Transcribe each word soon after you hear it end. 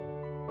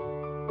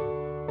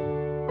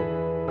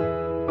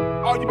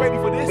Are you ready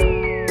for this?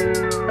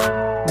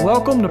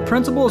 Welcome to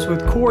Principles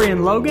with Corey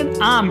and Logan.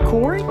 I'm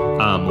Corey.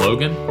 I'm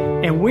Logan.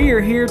 And we are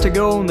here to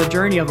go on the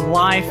journey of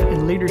life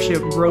and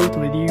leadership growth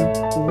with you.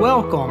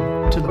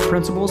 Welcome to the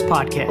Principles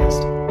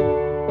Podcast.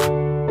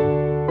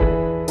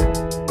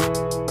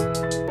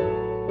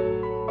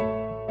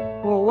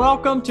 Well,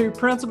 welcome to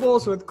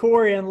Principles with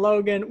Corey and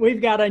Logan. We've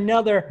got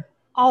another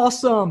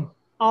awesome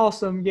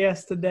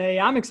guest today.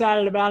 I'm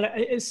excited about it.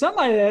 It's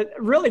somebody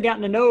that really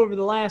gotten to know over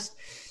the last,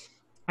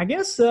 I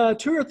guess, 2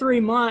 or 3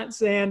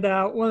 months. And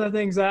one of the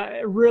things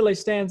that really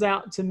stands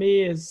out to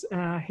me is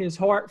his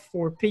heart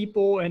for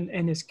people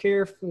and his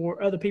care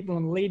for other people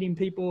and leading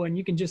people. And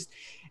you can just,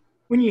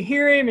 when you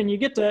hear him and you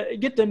get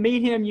to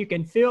meet him, you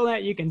can feel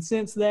that, you can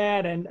sense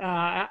that. And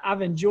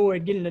I've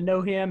enjoyed getting to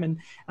know him. And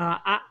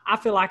I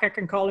feel like I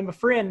can call him a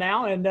friend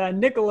now. And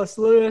Nicholas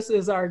Lewis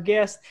is our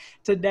guest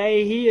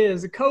today. He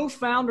is a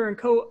co-founder and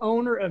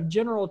co-owner of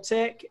General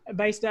Tech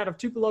based out of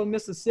Tupelo,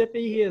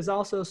 Mississippi. He has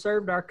also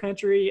served our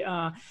country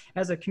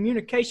as a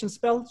communication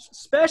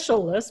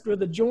specialist with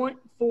the Joint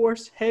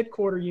Force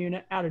Headquarter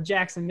Unit out of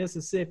Jackson,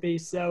 Mississippi.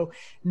 So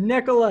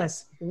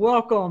Nicholas,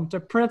 welcome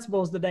to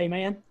Principles today,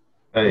 man.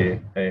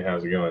 Hey,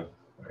 how's it going?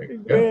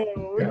 Good.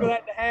 Well, we're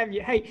glad to have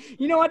you. Hey,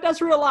 you know what?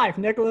 That's real life,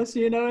 Nicholas.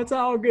 You know, it's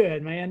all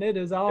good, man. It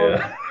is all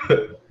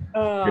good.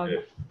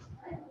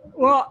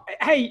 Well,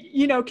 hey,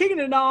 you know, kicking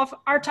it off,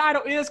 our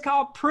title is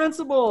called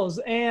Principles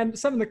and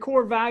some of the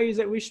core values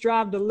that we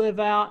strive to live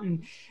out.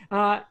 And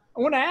I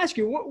want to ask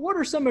you, what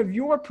are some of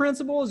your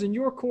principles and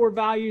your core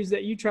values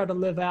that you try to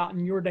live out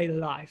in your daily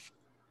life?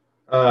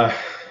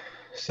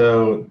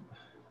 So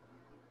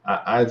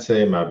I'd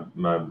say my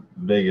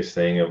biggest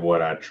thing of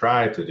what I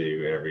try to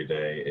do every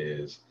day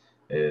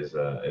is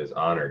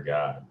honor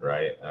God,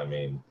 right? I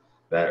mean,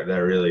 that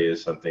really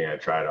is something I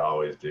try to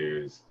always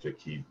do, is to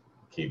keep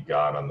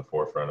God on the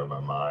forefront of my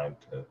mind,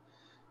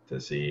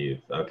 to see if,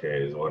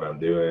 okay, is what I'm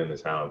doing,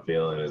 is how I'm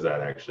feeling, is that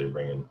actually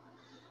bringing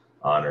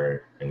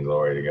honor and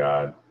glory to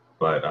God?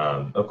 But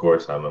of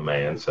course, I'm a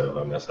man, so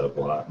I mess up a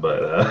lot.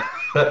 But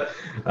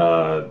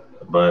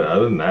but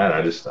other than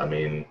that, I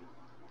mean,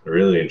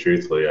 really and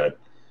truthfully,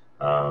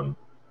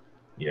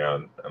 you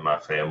know, my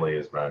family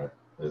is my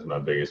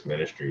biggest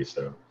ministry.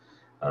 So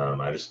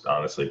I just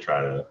honestly try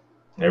to,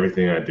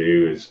 everything I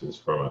do is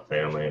for my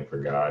family and for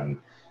God.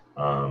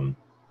 And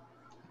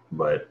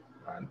but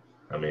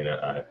I mean,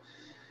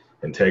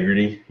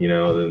 integrity, you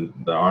know,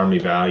 the Army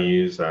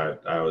values.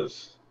 I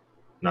was,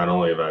 not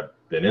only have I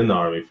been in the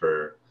Army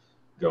for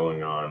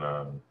going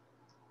on,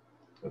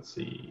 let's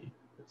see,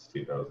 it's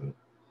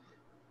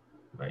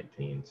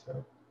 2019,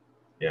 so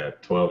yeah,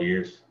 12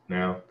 years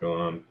now,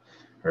 going on,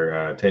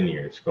 or 10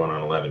 years, going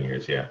on 11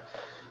 years, yeah.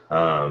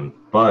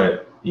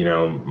 But, you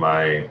know,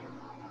 my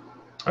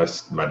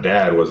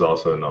dad was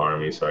also in the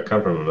Army, so I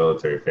come from a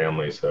military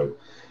family, so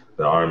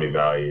the Army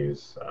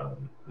values,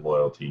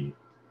 loyalty,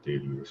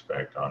 duty,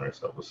 respect, honor,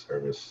 selfless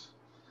service,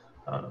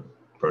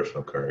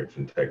 personal courage,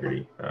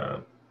 integrity.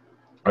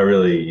 I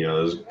really, you know,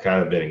 those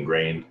kind of been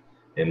ingrained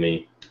in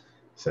me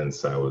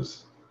since I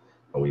was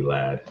a wee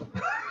lad.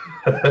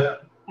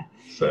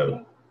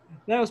 So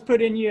that was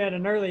put in you at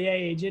an early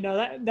age. You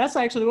know, that's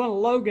actually one of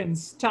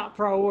Logan's top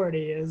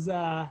priority is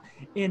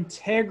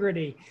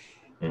integrity.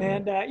 Mm-hmm.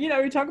 And, you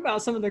know, we talk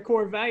about some of the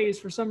core values.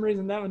 For some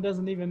reason, that one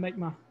doesn't even make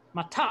my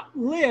top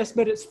list,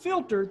 but it's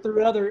filtered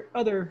through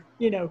other,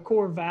 you know,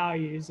 core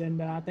values.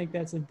 And I think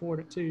that's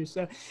important too.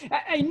 So,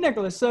 hey,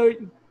 Nicholas, so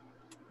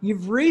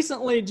you've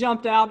recently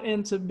jumped out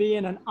into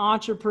being an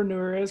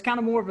entrepreneur. It's kind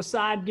of more of a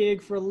side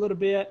gig for a little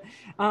bit.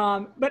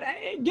 But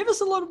give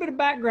us a little bit of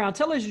background.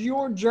 Tell us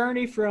your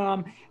journey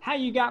from how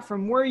you got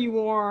from where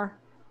you are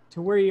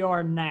to where you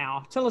are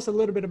now. Tell us a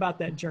little bit about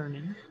that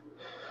journey.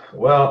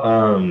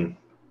 Well,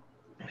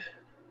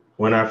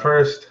 when I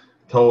first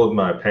told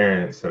my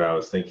parents that I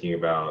was thinking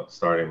about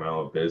starting my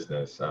own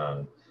business,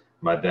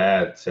 my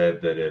dad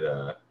said that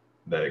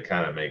it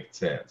kind of made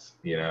sense.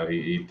 You know,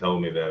 he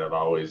told me that I've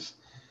always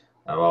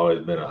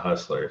been a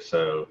hustler.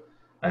 So,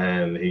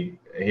 and he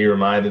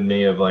reminded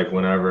me of like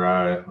when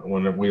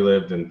we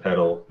lived in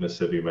Petal,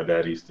 Mississippi. My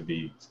dad used to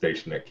be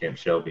stationed at Camp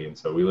Shelby, and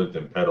so we lived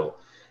in Petal,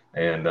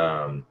 and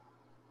I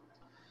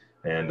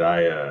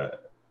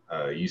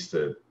used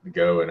to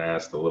go and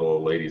ask the little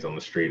old ladies on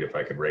the street if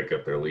I could rake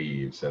up their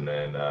leaves. And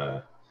then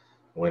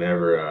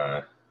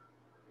whenever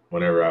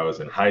I was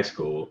in high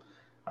school,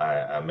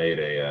 I made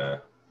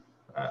a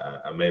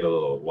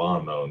little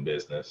lawn mowing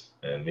business,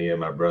 and me and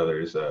my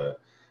brothers,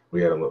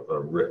 we had a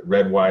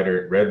Red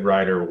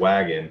Ryder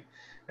wagon,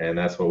 and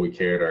that's what we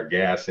carried our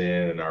gas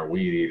in and our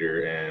weed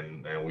eater,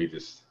 and we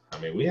just, I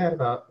mean, we had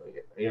about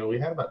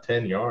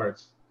 10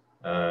 yards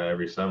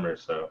every summer.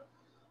 So,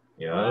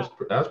 you know, wow.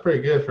 that was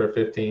pretty good for a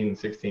 15,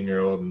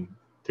 16-year-old and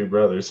 2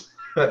 brothers.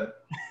 With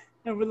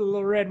a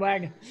little red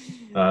wagon.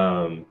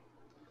 But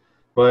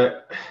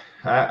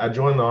I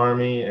joined the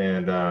Army,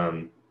 and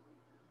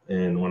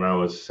when I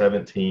was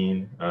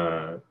 17,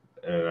 and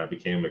I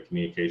became a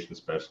communication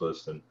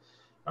specialist, and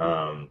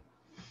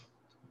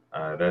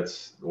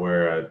that's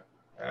where I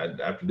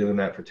after doing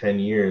that for 10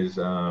 years,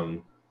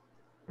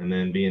 And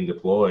then being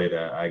deployed,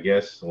 I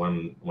guess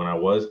when I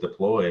was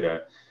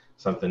deployed,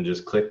 something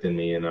just clicked in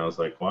me, and I was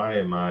like, why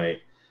am I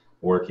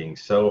working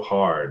so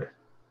hard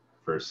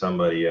for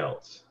somebody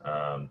else?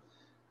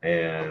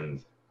 And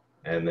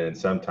then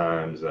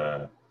sometimes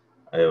it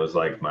was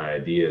like my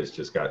ideas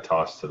just got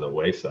tossed to the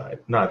wayside.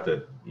 Not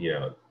that,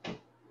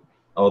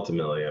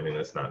 ultimately, I mean,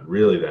 it's not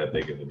really that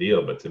big of a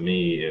deal, but to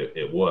me,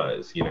 it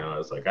was. I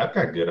was like, I've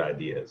got good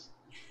ideas.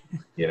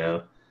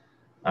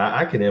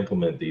 I can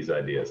implement these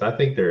ideas. I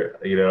think they're,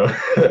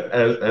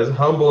 as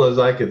humble as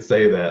I could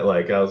say that,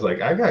 like I was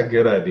like, I got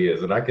good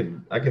ideas and I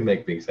can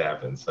make things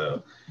happen.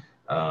 So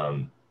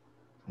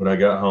when I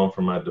got home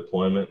from my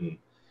deployment in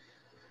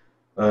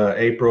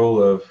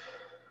April of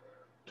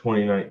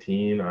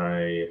 2019,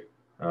 I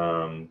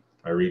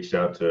reached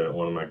out to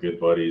one of my good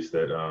buddies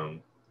that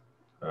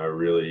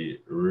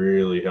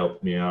really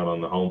helped me out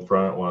on the home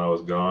front while I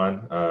was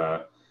gone.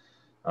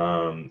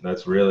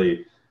 That's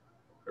really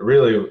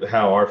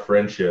how our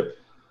friendship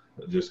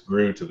just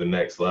grew to the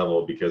next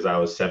level, because I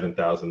was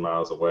 7,000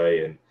 miles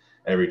away, and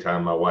every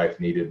time my wife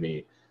needed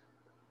me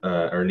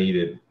or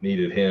needed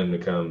him to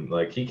come,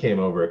 like he came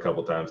over a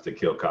couple times to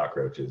kill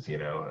cockroaches,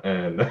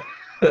 and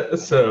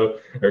so,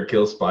 or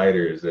kill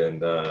spiders,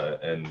 and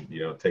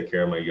take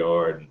care of my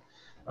yard.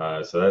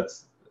 So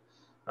that's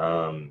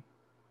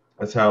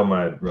how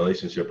my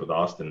relationship with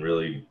Austin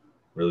really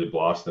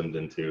blossomed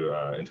into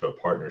a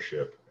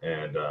partnership.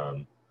 And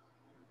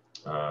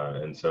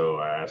so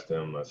I asked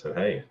him, I said,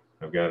 hey,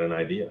 I've got an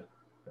idea.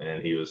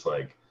 And he was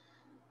like,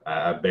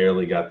 I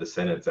barely got the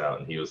sentence out,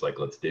 and he was like,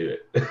 let's do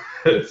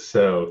it.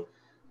 So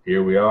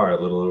here we are,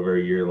 a little over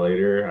a year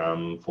later.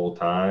 I'm full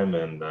time,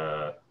 and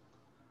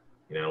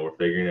we're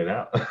figuring it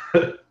out.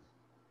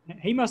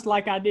 He must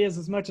like ideas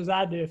as much as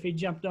I do if he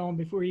jumped on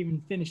before you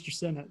even finished your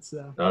sentence.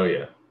 So. Oh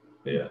yeah.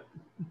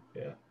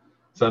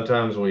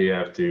 Sometimes we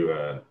have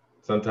to.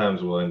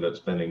 Sometimes we'll end up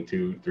spending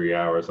 2-3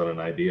 hours on an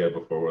idea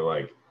before we're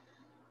like,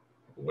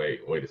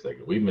 wait a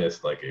second, we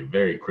missed like a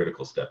very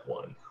critical step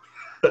one.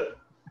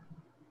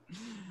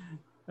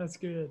 That's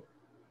good.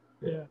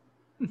 Yeah.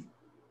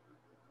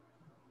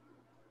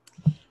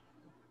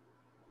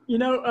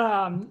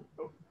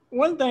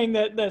 One thing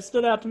that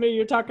stood out to me,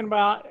 you're talking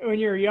about when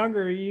you were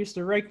younger, you used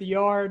to rake the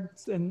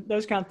yards and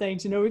those kind of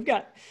things. We've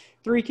got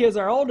 3 kids.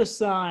 Our oldest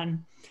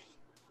son,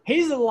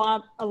 he's a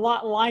lot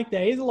like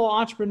that. He's a little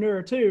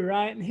entrepreneur too,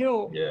 right? And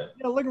he'll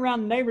look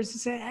around the neighbors and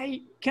say,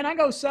 hey, can I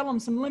go sell them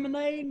some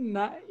lemonade? And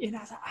I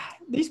was like,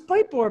 these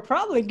people are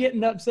probably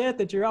getting upset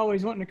that you're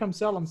always wanting to come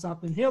sell them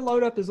something. He'll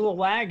load up his little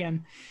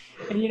wagon,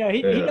 and he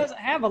doesn't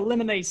have a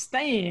lemonade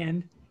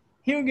stand.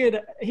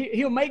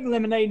 He'll make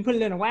lemonade and put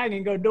it in a wagon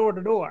and go door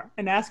to door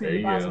and ask me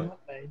to buy some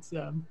lemonade.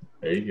 So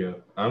there you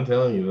go. I'm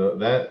telling you,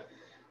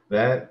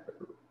 that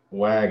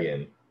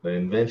wagon, the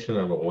invention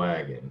of a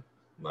wagon,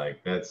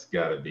 like that's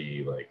got to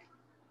be like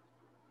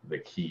the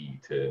key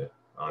to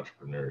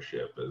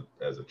entrepreneurship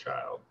as a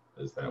child,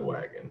 is that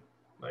wagon.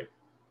 Like,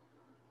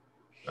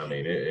 I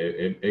mean,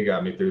 it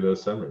got me through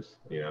those summers,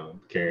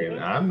 carrying.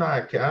 I'm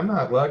not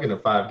lugging a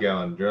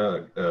 5-gallon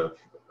drug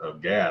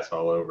of gas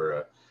all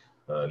over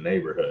a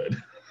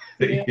neighborhood.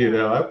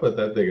 I put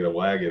that thing in a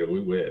wagon and we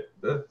went.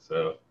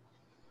 So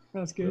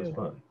that's good. It was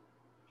fun.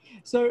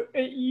 So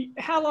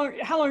how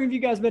long have you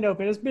guys been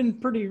open? It's been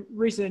pretty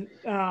recent.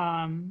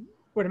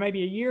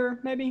 Maybe a year,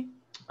 maybe?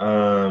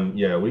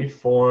 Yeah, we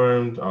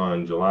formed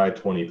on July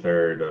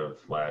 23rd of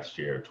last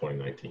year,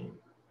 2019.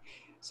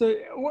 So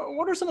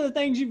what are some of the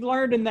things you've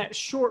learned in that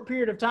short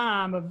period of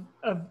time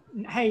of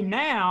hey,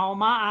 now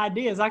my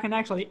ideas, I can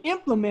actually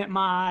implement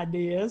my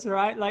ideas,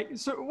 right? Like,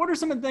 so what are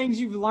some of the things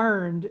you've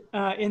learned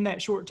in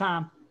that short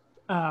time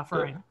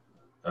frame?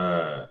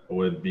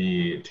 Would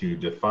be to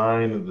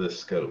define the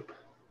scope.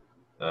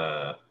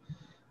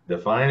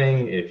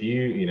 Defining, if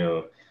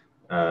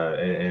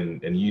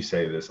and you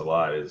say this a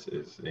lot, is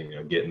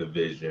getting the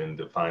vision,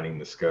 defining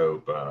the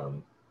scope.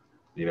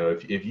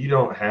 If you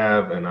don't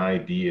have an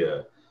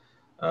idea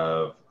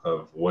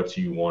of what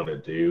you want to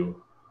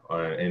do,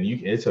 and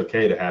it's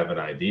okay to have an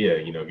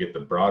idea, get the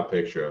broad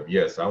picture of,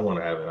 yes, I want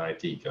to have an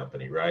IT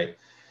company, right?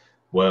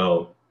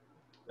 Well,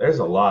 there's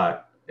a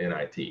lot in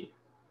IT.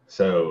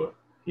 So,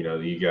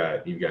 you've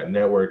got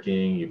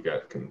networking, you've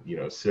got,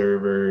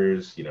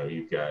 servers,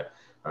 you've got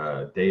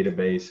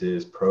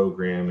databases,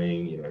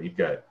 programming, you've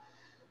got,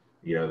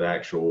 the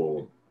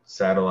actual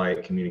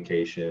satellite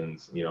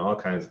communications, all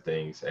kinds of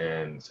things.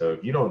 And so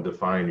if you don't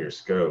define your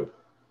scope,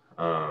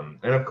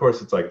 and of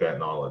course it's like that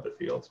in all other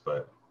fields,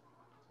 but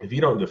if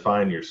you don't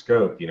define your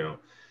scope,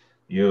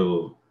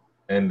 you'll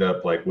end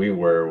up like we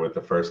were with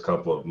the first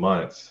couple of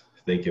months,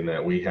 thinking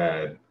that we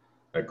had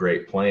a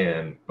great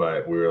plan,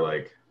 but we were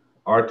like,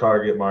 our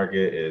target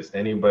market is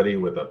anybody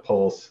with a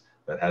pulse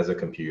that has a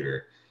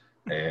computer.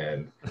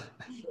 And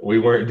we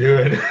weren't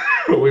doing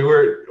we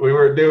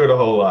weren't doing a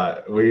whole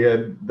lot. We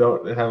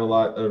don't have a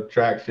lot of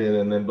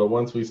traction. But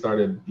once we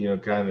started,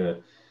 kind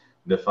of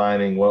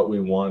defining what we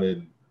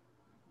wanted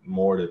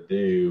more to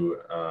do,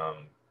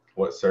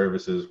 what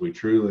services we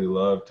truly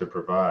love to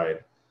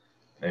provide,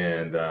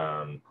 and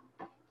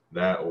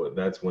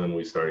that's when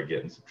we started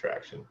getting some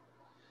traction.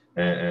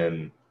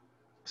 And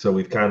so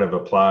we've kind of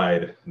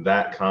applied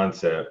that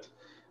concept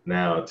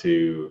now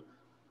to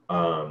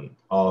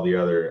all the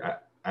other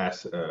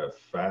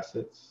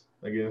facets,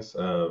 I guess,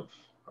 of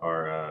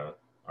our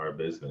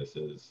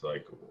businesses.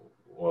 Like,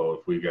 well,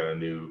 if we've got a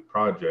new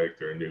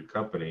project or a new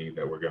company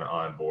that we're going to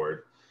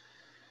onboard,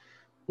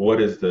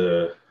 what is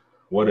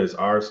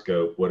our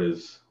scope? What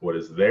is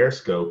their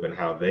scope, and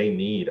how they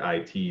need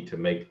IT to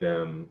make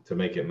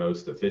it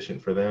most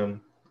efficient for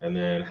them? And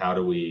then how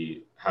do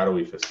we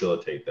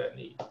facilitate that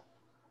need?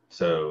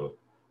 So,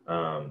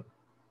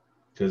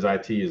 because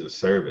IT is a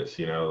service,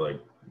 like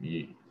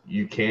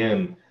you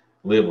can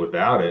live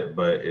without it,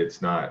 but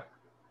it's not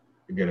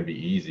going to be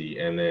easy.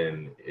 And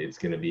then it's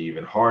going to be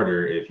even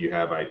harder if you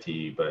have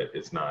IT, but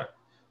it's not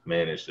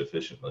managed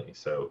efficiently.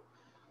 So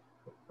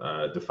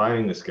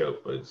defining the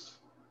scope was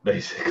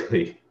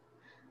basically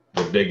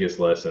the biggest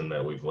lesson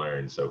that we've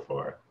learned so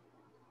far.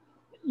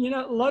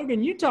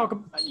 Logan,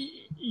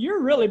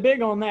 you're really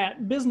big on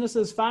that,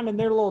 businesses finding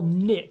their little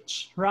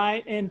niche,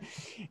 right? And,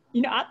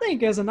 I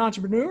think as an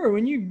entrepreneur,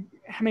 when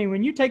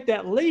you take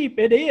that leap,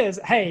 it is,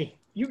 hey,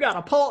 you got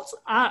a pulse.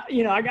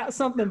 I got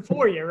something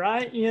for you,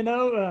 right?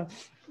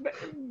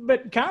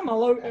 But kind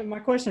of my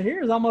question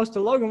here is almost to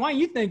Logan, why do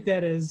you think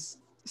that is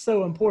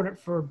so important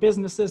for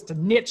businesses to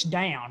niche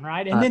down,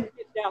 right? And then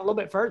get down a little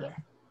bit further.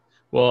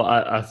 Well,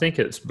 I think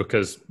it's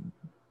because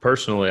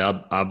personally,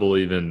 I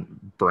believe in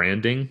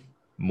branding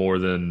more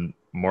than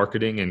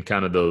marketing and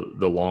kind of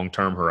the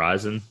long-term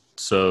horizon.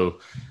 So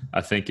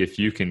I think if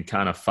you can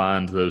kind of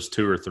find those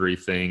 2 or 3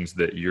 things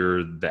that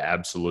you're the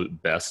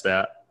absolute best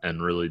at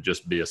and really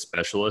just be a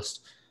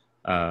specialist,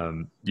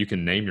 you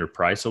can name your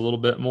price a little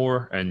bit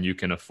more, and you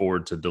can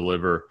afford to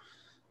deliver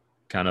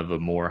kind of a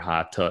more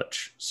high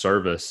touch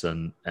service.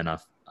 And I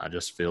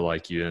just feel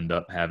like you end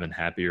up having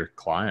happier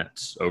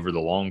clients over the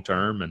long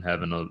term and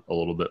having a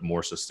little bit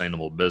more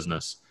sustainable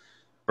business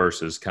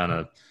versus kind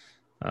of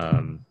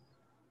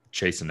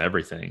chasing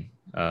everything.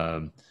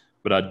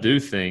 But I do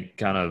think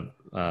kind of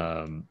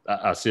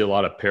I see a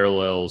lot of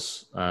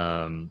parallels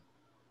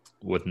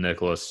with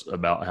Nicholas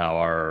about how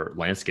our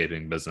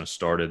landscaping business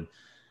started,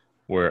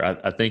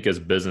 where I think as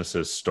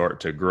businesses start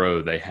to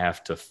grow, they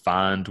have to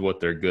find what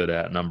they're good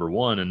at, number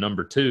one. And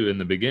number two, in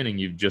the beginning,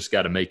 you've just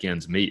got to make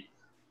ends meet.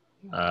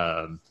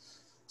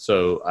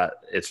 So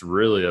it's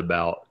really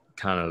about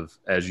kind of,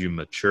 as you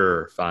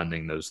mature,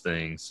 finding those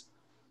things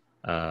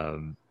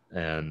and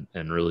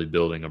really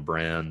building a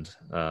brand,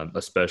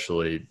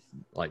 especially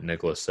like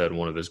Nicholas said,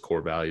 one of his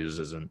core values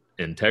is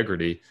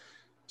integrity.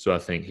 So I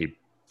think he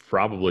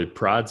probably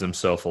prides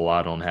himself a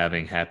lot on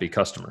having happy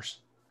customers.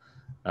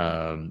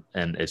 And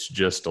it's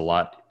just a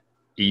lot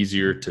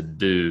easier to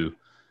do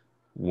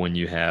when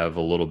you have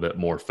a little bit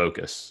more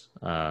focus.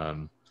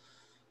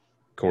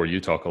 Corey,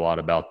 you talk a lot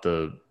about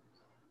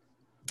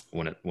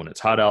when it's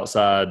hot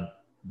outside,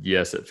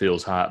 yes, it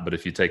feels hot, but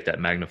if you take that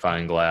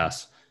magnifying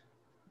glass,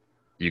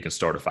 you can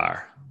start a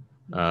fire.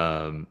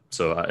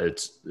 So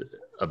it's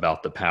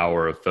about the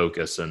power of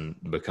focus and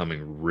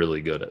becoming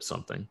really good at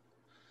something.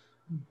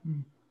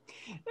 Mm-hmm.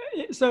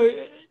 So,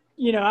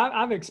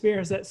 I've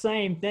experienced that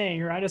same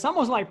thing, right? It's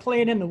almost like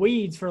playing in the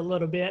weeds for a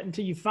little bit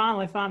until you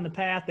finally find the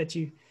path that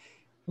you,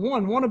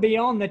 want to be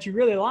on, that you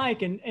really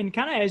like. And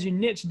kind of as you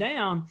niche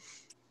down,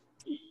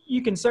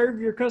 you can serve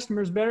your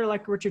customers better,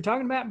 like what you're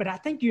talking about, but I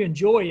think you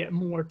enjoy it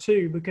more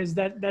too, because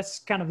that's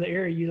kind of the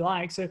area you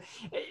like. So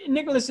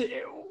Nicholas,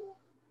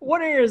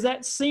 what areas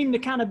that seem to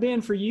kind of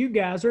been for you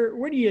guys, or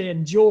where do you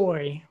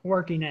enjoy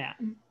working at?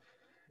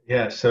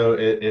 Yeah, so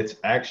it's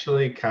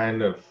actually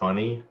kind of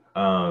funny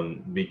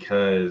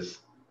because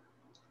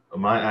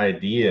my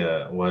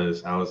idea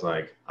was, I was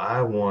like,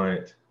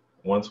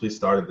 once we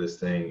started this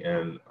thing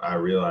and I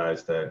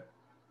realized that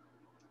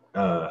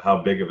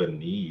how big of a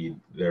need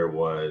there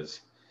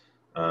was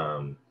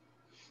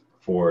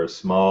for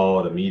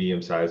small to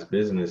medium-sized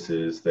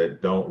businesses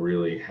that don't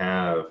really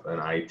have an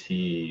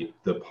IT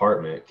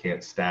department,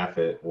 can't staff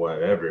it,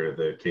 whatever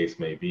the case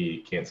may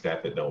be, can't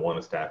staff it, don't want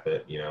to staff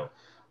it,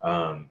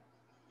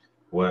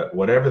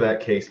 whatever that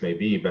case may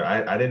be. But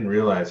I didn't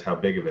realize how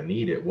big of a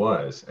need it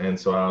was. And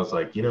so I was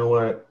like, you know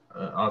what,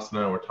 Austin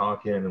and I were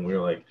talking, and we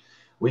were like,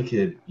 we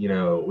could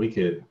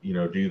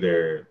do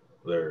their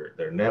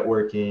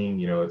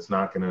networking. It's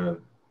not going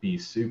to be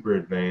super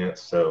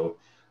advanced. So,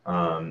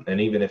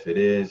 and even if it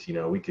is,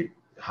 we could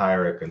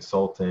hire a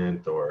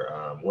consultant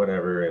or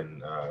whatever.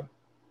 And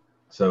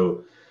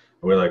so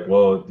we're like,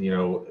 well,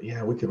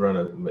 yeah, we could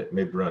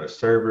maybe run a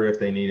server if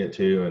they needed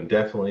to, and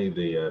definitely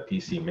the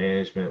PC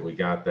management, we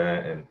got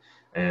that.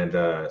 And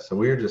so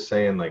we were just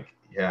saying, like,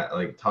 yeah,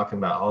 like talking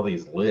about all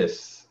these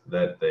lists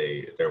that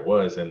there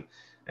was, and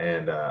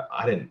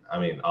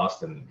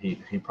Austin,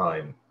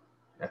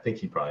 I think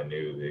he probably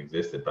knew they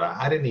existed, but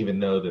I didn't even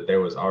know that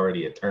there was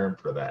already a term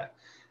for that.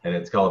 And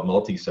it's called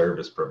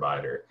multi-service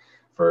provider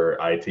for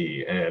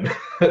IT. And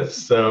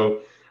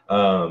so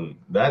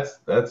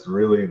that's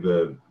really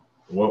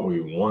what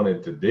we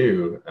wanted to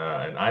do,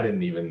 and I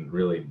didn't even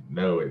really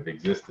know it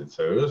existed.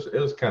 So it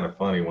was kind of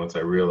funny once I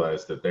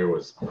realized that there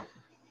was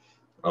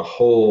a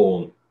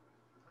whole,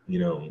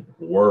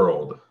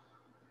 world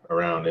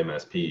around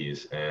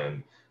MSPs,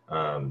 and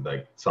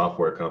like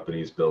software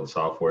companies build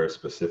software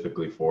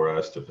specifically for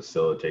us to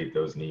facilitate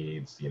those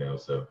needs.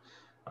 So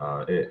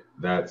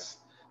that's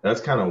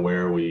kind of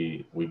where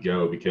we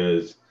go,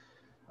 because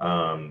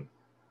like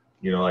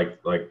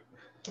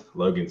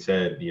Logan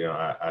said,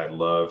 I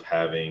love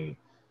having,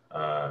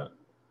 I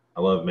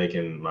love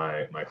making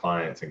my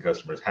clients and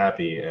customers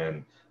happy,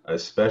 and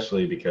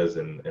especially because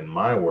in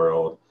my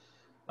world,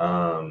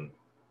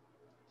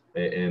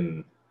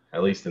 in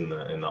at least in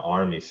the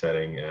Army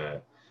setting,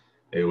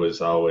 it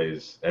was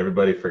always,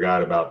 everybody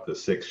forgot about the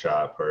six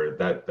shop, or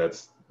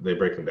that's they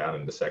break them down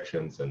into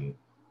sections, and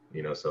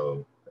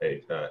so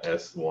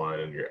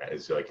S1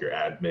 is like your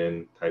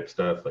admin type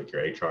stuff, like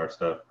your HR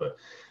stuff, but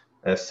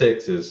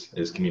S6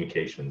 is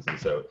communications. And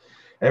so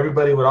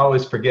everybody would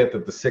always forget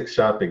that the six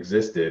shop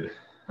existed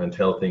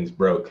until things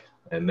broke,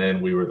 and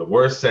then we were the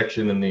worst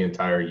section in the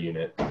entire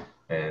unit.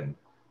 And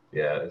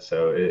yeah,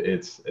 so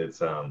it's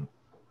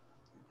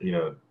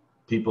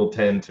people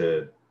tend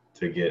to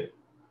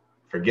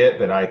forget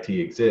that IT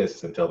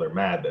exists until they're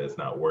mad that it's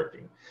not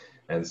working.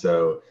 And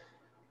so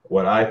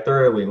what I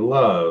thoroughly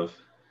love,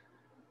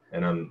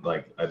 and I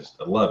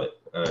love it,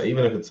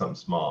 even if it's something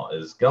small,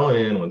 is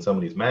going in when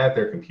somebody's mad at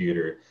their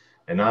computer,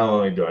 and not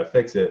only do I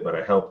fix it, but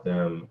I help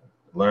them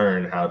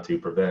learn how to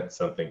prevent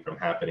something from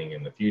happening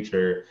in the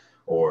future,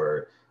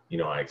 or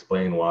I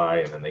explain why,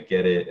 and then they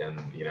get it, and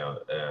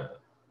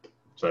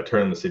so I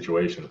turn the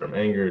situation from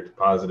anger to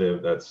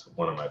positive. That's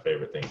one of my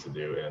favorite things to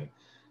do, and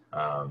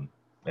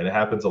it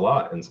happens a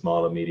lot in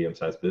small to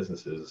medium-sized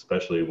businesses,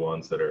 especially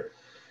ones that are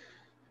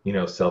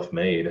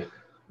self-made,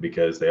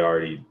 because they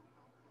already,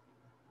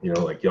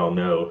 like y'all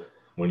know,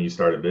 when you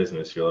start a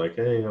business, you're like,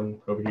 hey,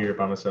 I'm over here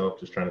by myself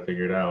just trying to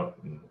figure it out,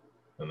 and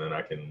then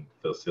I can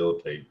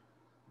facilitate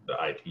the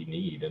IT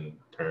need and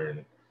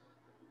turn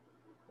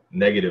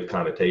negative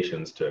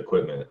connotations to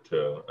equipment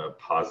to a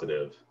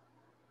positive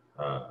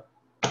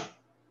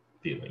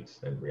feelings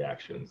and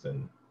reactions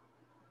and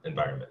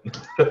environment.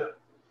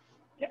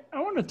 Yeah, I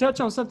want to touch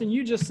on something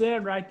you just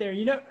said right there.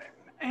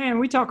 And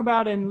we talk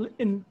about in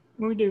when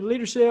we do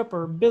leadership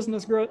or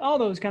business growth, all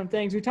those kind of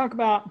things, we talk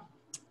about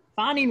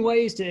finding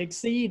ways to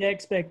exceed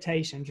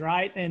expectations,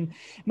 right? And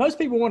most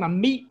people want to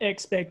meet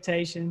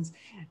expectations.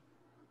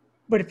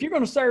 But if you're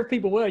going to serve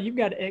people well, you've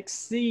got to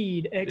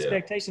exceed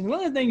expectations. Yeah.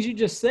 One of the things you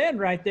just said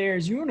right there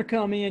is you want to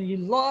come in, you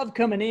love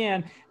coming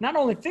in, not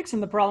only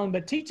fixing the problem,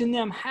 but teaching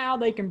them how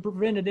they can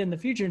prevent it in the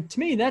future. And to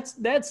me, that's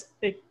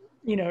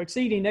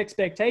exceeding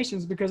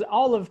expectations, because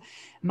all of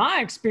my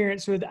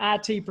experience with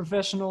IT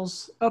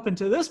professionals up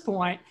until this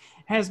point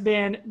has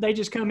been they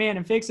just come in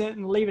and fix it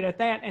and leave it at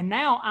that. And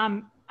now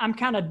I'm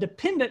kind of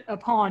dependent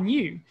upon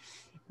you.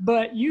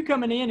 But you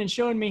coming in and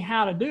showing me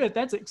how to do it,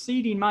 that's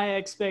exceeding my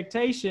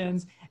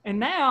expectations. And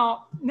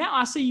now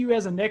I see you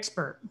as an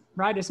expert,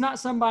 right? It's not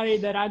somebody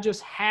that I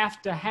just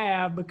have to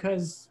have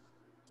because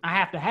I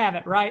have to have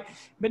it, right?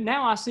 But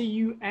now I see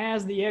you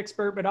as the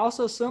expert, but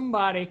also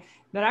somebody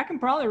that I can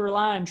probably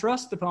rely and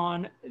trust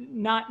upon,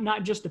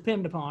 not just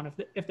depend upon,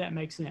 if that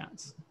makes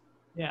sense.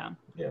 Yeah.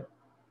 Yeah.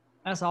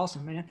 That's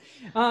awesome, man.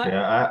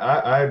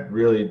 I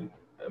really,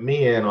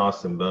 me and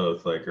Austin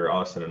both, or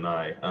Austin and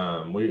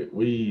I,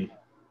 we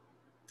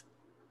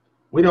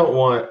don't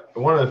want,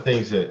 one of the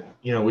things that,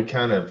 we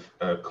kind of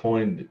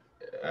coined,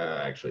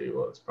 actually,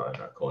 well, it's probably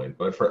not coined,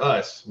 but for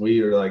us,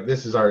 we are like,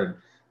 this is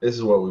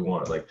what we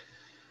want. Like,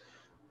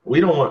 we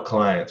don't want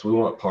clients, we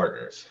want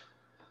partners.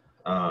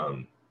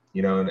 And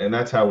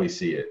that's how we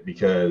see it,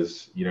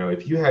 because,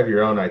 if you have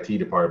your own IT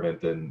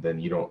department, then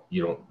you're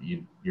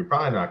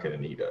probably not going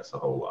to need us a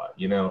whole lot,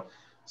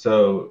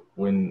 So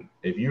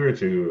if you were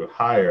to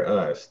hire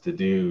us to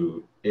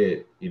do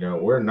it,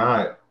 we're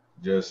not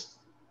just,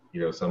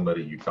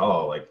 somebody you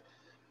call,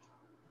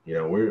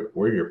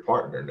 we're your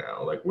partner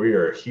now. Like, we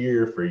are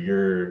here for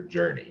your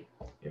journey.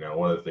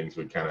 One of the things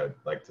we kind of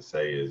like to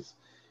say is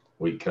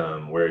we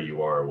come where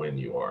you are when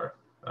you are,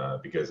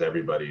 because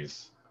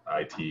everybody's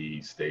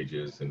IT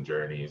stages and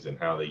journeys and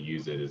how they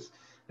use it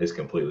is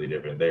completely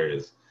different. There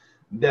is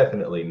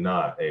definitely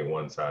not a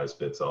one size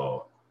fits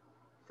all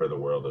for the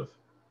world of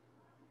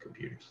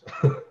computers.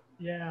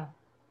 Yeah.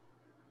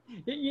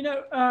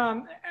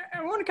 I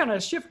want to kind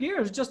of shift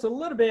gears just a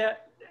little bit.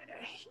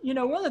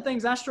 One of the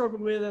things I struggle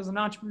with as an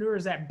entrepreneur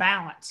is that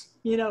balance.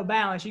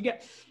 Balance.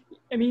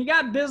 You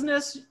got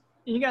business,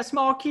 you got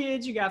small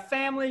kids, you got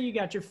family, you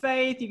got your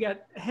faith, you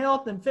got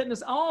health and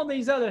fitness, all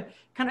these other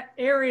kind of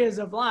areas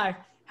of life.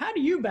 How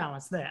do you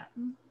balance that?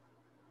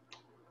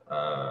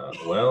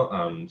 Well,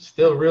 I'm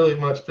still really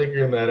much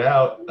figuring that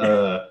out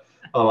a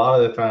lot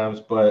of the times,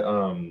 but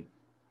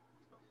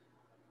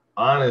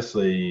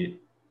honestly,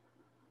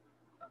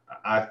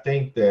 I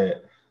think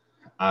that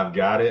I've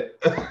got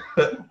it.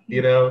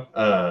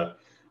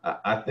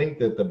 I think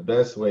that the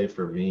best way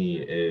for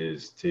me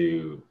is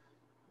the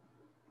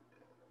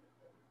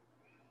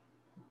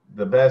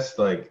best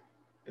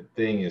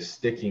thing is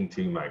sticking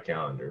to my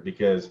calendar,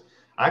 because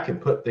I can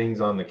put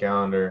things on the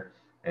calendar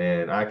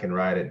and I can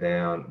write it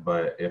down,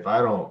 but if I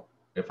don't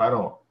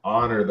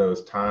honor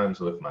those times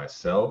with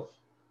myself,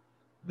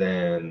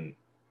 then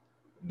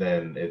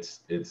it's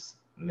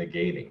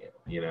negating it.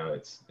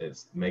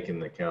 It's making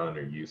the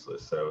calendar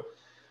useless. So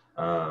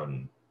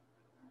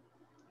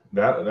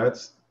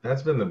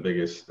that's been the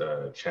biggest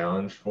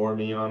challenge for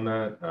me on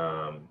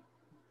that,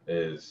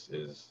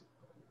 is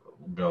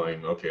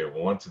going, okay,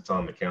 well, once it's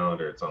on the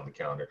calendar, it's on the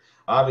calendar.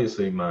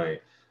 Obviously, my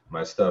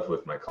stuff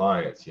with my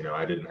clients,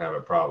 I didn't have a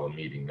problem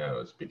meeting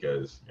those,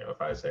 because,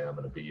 if I say I'm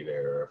going to be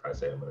there, or if I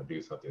say I'm going to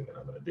do something, then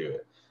I'm going to do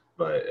it.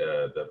 But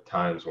the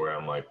times where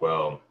I'm like,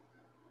 well,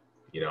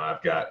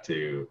 I've got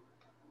to,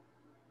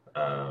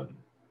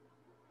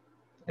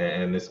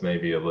 and this may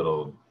be a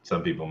little,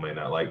 some people may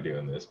not like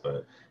doing this,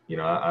 but,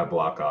 I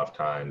block off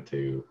time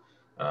to,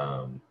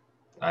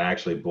 I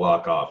actually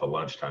block off a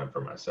lunchtime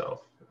for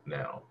myself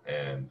now.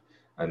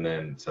 And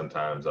then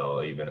sometimes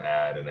I'll even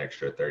add an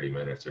extra 30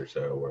 minutes or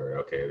so where,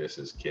 okay, this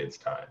is kids'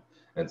 time.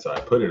 And so I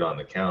put it on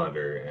the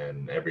calendar,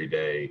 and every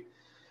day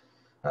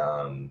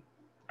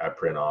I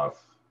print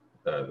off,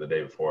 the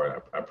day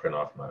before, I print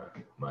off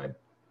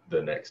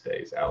the next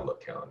day's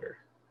Outlook calendar.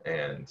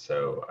 And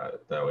so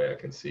that way I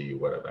can see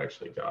what I've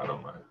actually got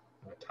on my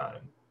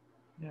time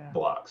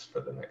blocks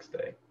for the next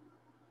day.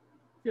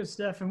 Good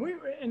stuff.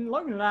 And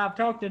Logan and I have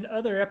talked in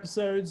other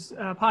episodes,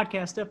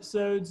 podcast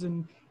episodes,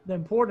 and the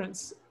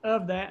importance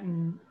of that.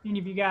 And any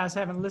of you guys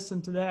haven't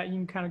listened to that, you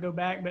can kind of go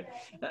back. But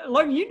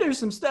Logan, you do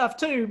some stuff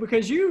too,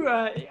 because you're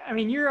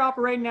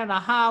operating at a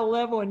high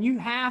level, and you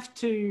have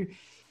to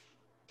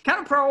kind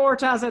of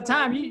prioritize that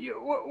time.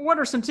 What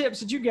are some tips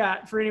that you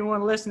got for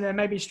anyone listening that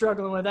may be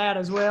struggling with that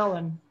as well?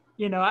 And,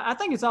 I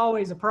think it's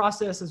always a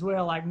process as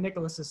well, like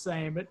Nicholas is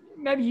saying, but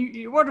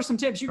maybe what are some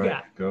tips you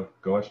got? Go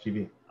watch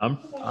TV.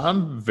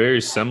 I'm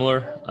very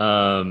similar.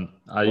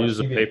 I use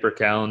a paper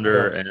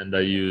calendar, and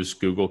I use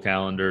Google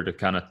Calendar to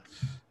kind of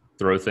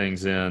throw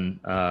things in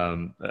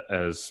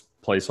as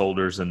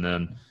placeholders, and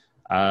then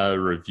I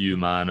review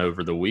mine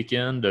over the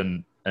weekend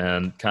and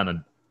kind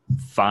of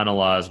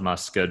finalize my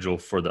schedule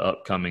for the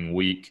upcoming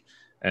week,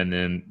 and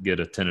then get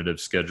a tentative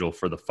schedule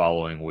for the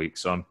following week.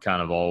 So I'm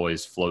kind of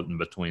always floating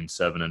between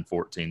 7 and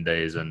 14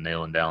 days and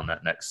nailing down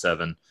that next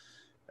 7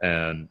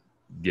 and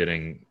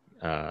getting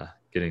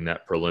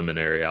that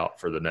preliminary out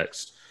for the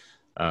next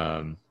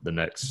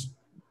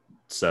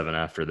 7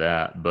 after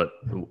that. But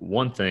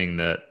one thing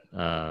that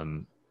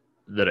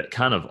it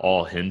kind of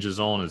all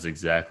hinges on is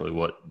exactly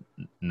what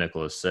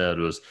Nicholas said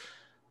was,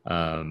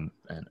 and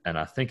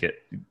I think it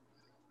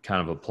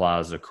kind of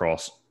applies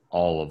across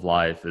all of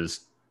life,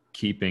 is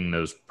keeping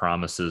those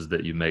promises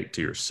that you make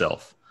to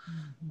yourself.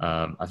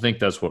 I think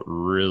that's what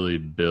really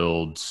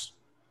builds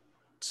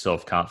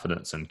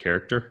self-confidence and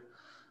character.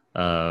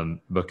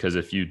 Because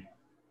if you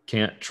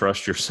can't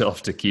trust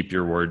yourself to keep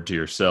your word to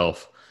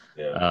yourself,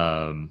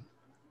 then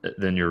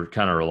you're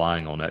kind of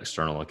relying on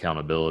external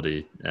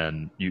accountability,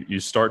 and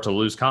you start to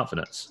lose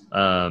confidence.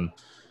 I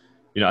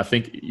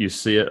think you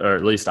see it, or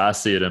at least I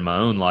see it in my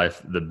own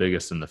life, the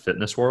biggest in the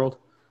fitness world,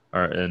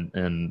 or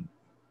in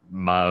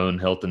my own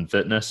health and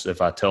fitness.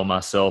 If I tell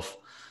myself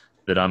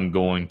that I'm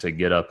going to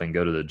get up and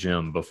go to the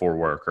gym before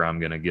work, or I'm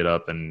going to get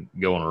up and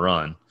go on a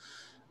run,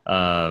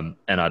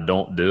 and I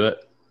don't do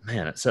it,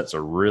 man, it sets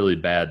a really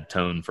bad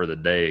tone for the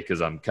day,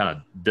 because I'm kind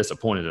of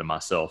disappointed in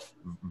myself,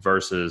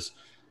 versus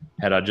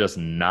had I just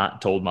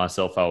not told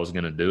myself I was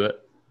going to do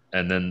it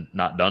and then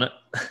not done it,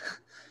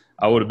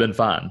 I would have been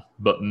fine.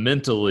 But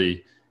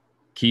mentally,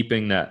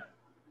 keeping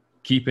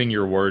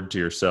your word to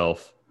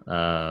yourself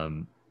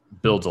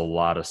builds a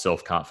lot of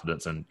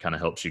self-confidence and kind of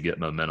helps you get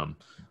momentum.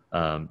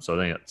 So I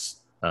think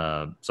it's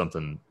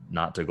something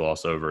not to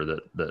gloss over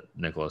that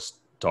Nicholas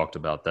talked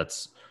about.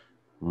 That's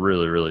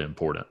really, really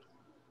important.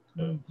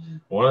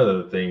 One of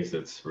the things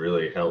that's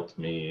really helped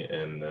me,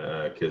 and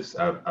because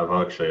I've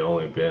actually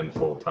only been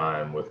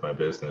full-time with my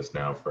business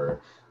now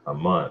for a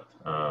month.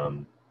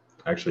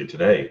 Actually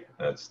today,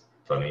 that's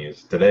funny,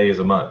 is today is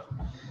a month.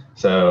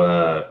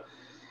 So,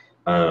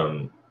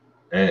 and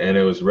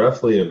it was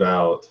roughly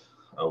about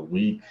a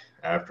week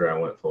after I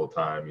went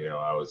full-time,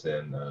 I was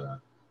in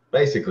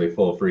basically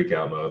full freak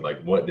out mode.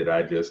 Like, what did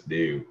I just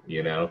do?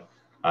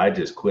 I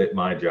just quit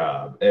my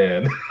job,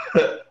 and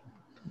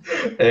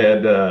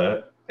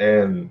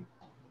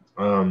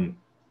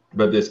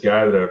but this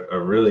guy that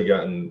I've really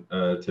gotten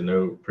to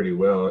know pretty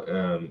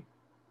well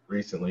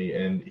recently,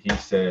 and he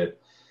said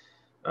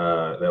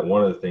that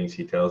one of the things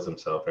he tells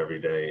himself every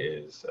day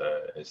is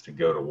to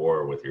go to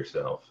war with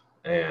yourself,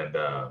 and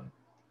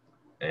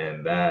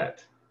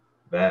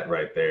that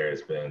right there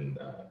has been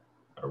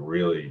a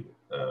really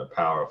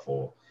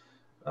powerful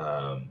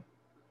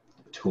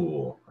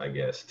tool, I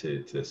guess,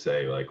 to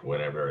say, like,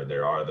 whenever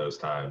there are those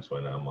times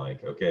when I'm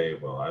like, okay,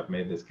 well, I've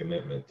made this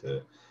commitment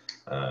to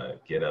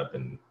get up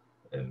and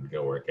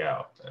go work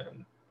out,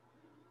 and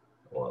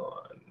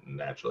well,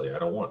 naturally I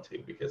don't want to,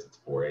 because it's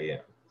 4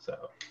 a.m.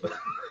 So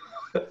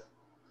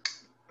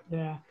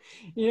yeah,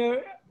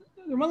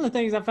 one of the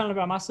things I found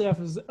about myself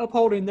is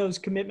upholding those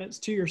commitments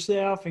to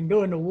yourself and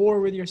going to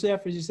war with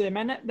yourself, as you said,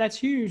 man, that's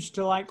huge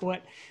to like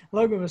what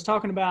Logan was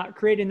talking about,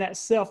 creating that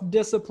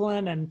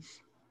self-discipline and,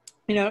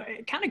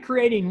 kind of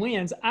creating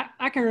wins.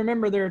 I can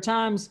remember there are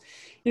times,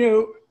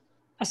 I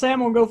say I'm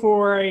going to go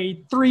for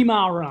a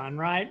 3-mile run,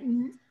 right?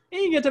 And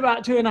you get to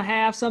about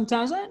 2.5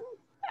 sometimes.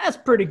 That's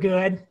pretty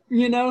good,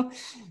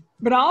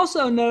 But I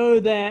also know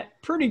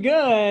that pretty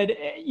good,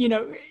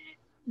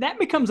 that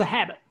becomes a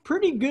habit.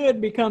 Pretty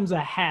good becomes a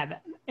habit.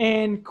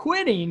 And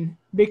quitting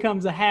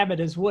becomes a habit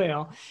as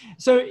well.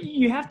 So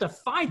you have to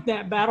fight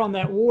that battle and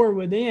that war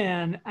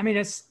within. I mean,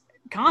 it's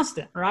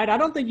constant, right? I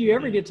don't think you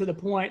ever get to the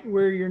point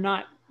where you're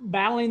not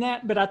battling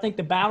that, but I think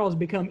the battles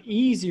become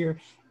easier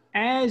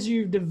as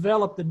you've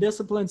developed the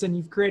disciplines and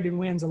you've created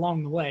wins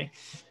along the way.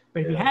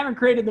 But if you haven't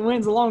created the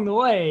wins along the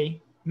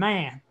way,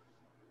 man,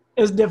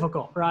 it's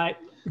difficult, right?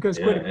 Because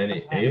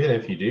and even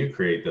if you do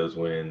create those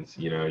wins,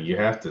 you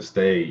have to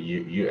stay,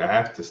 you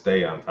have to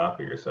stay on top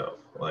of yourself,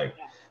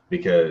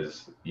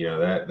 because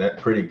that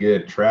pretty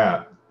good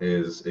trap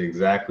is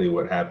exactly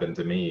what happened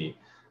to me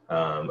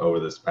over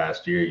this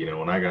past year.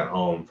 When I got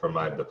home from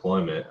my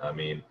deployment, I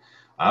mean,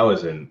 I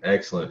was in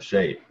excellent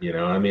shape.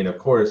 I mean, of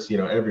course,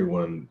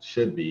 everyone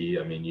should be.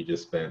 I mean, you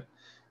just spent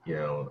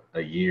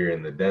a year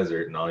in the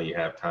desert, and all you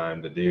have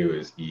time to do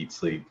is eat,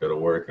 sleep, go to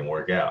work, and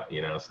work out.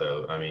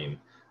 So I mean,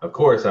 of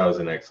course, I was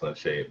in excellent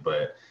shape,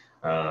 but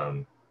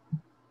my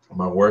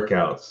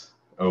workouts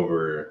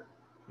over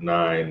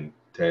 9,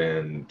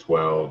 10,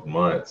 12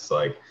 months,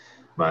 like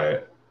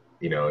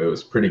it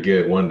was pretty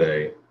good one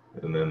day,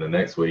 and then the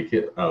next week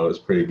it was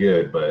pretty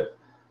good, but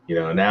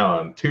now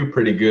I'm 2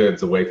 pretty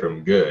goods away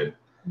from good.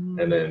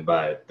 And then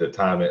by the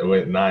time it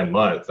went 9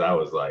 months, I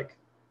was like,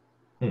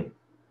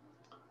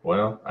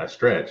 well, I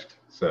stretched.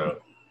 So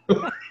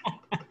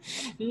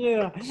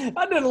yeah,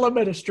 I did a little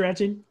bit of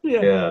stretching.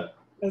 Yeah.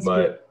 That's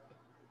but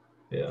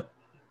good. Yeah.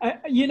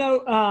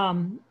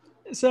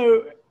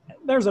 So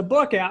there's a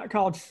book out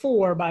called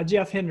 4 by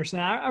Jeff Henderson.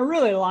 I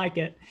really like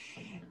it.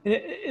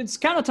 It's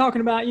kind of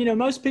talking about,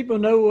 most people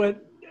know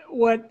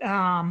what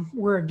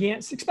we're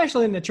against,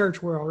 especially in the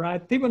church world,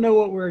 right? People know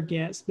what we're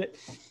against, but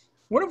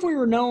what if we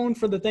were known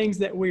for the things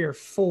that we are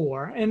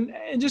for? And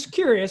just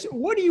curious,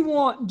 what do you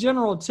want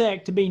General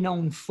Tech to be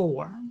known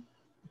for?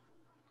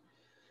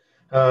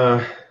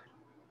 I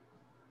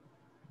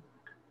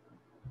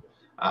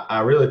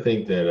really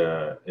think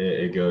that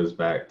it goes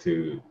back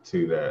to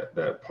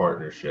that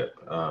partnership.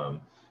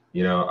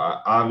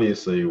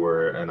 Obviously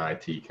we're an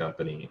IT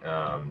company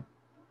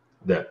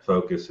that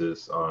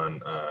focuses on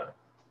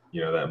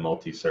that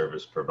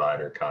multi-service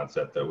provider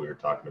concept that we were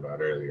talking about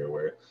earlier,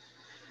 where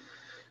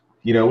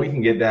we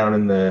can get down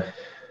in the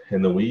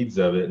weeds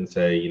of it and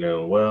say,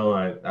 well,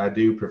 I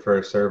do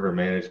prefer server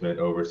management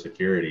over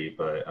security,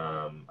 but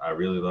I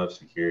really love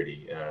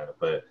security.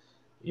 But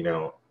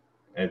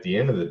at the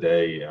end of the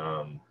day,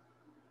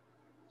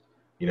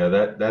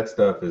 that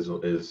stuff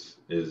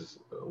is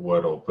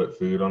what'll put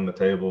food on the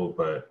table.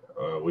 But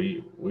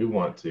we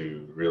want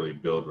to really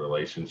build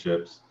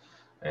relationships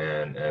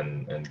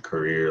and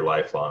career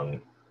lifelong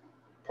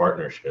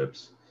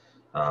partnerships,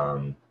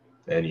 and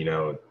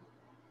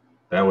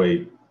that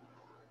way,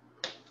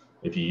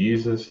 if you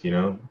use us,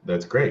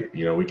 that's great.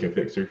 We can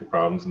fix your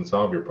problems and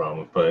solve your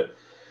problems. But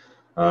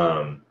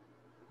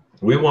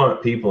we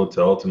want people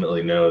to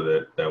ultimately know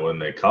that when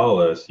they call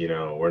us,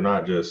 we're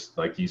not just,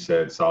 like you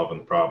said, solving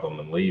the problem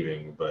and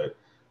leaving, but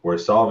we're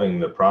solving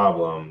the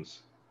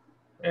problems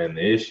and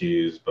the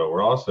issues, but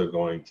we're also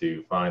going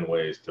to find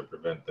ways to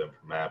prevent them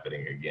from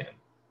happening again.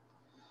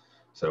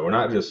 So we're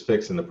not just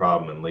fixing the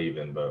problem and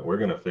leaving, but we're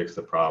going to fix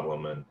the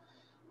problem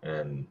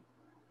and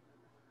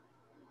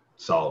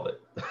solve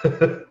it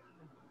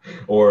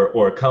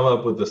or come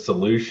up with a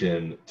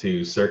solution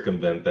to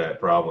circumvent that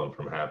problem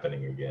from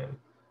happening again.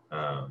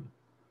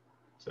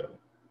 So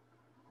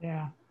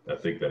yeah, I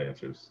think I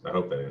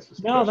hope that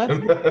answers no, the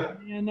question. That's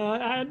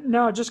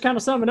and just kind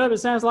of sum it up, it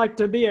sounds like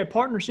to be a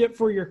partnership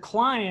for your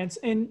clients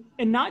and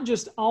not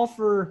just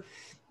offer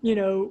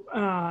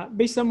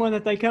be someone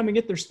that they come and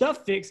get their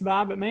stuff fixed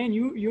by, but man,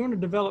 you want to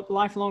develop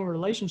lifelong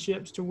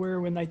relationships to where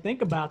when they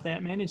think about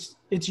that, man, it's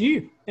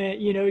you,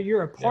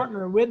 you're a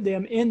partner with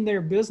them in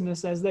their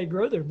business as they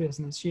grow their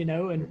business,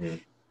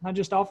 and not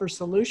just offer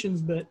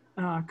solutions, but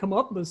come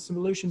up with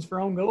solutions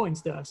for ongoing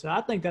stuff. So I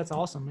think that's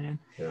awesome, man.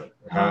 Yeah.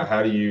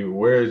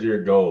 Where is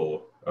your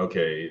goal?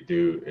 Okay.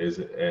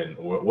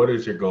 What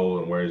is your goal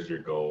and where is your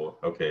goal?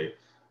 Okay.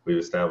 We've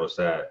established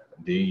that.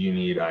 Do you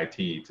need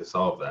IT to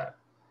solve that?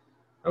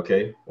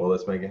 Okay, well,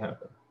 let's make it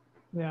happen.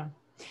 Yeah.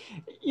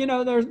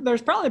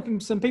 There's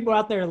probably some people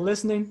out there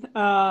listening,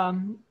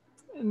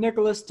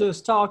 Nicholas, to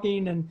us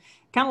talking, and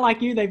kind of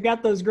like you, they've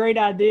got those great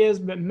ideas,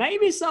 but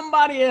maybe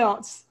somebody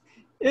else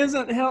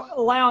isn't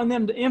allowing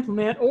them to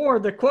implement, or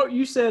the quote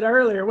you said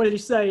earlier, what did you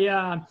say?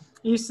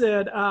 You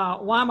said,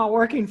 why am I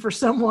working for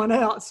someone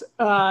else?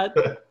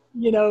 That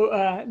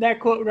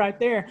quote right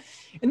there.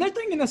 And they're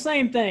thinking the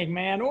same thing,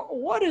 man.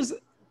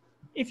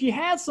 If you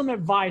had some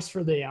advice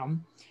for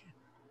them,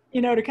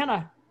 to kind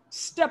of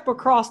step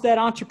across that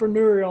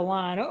entrepreneurial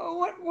line,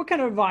 what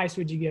kind of advice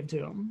would you give to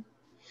them?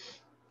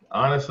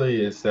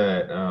 Honestly, it's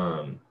that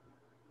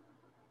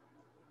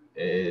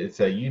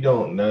you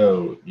don't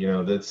know,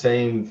 the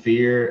same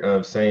fear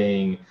of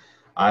saying,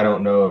 I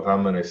don't know if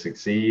I'm going to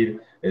succeed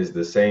is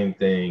the same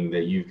thing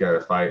that you've got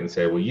to fight and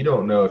say, well, you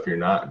don't know if you're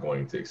not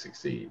going to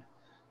succeed.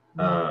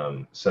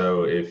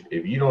 So if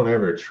you don't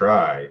ever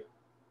try,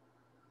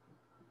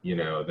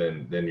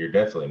 then you're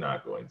definitely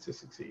not going to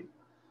succeed.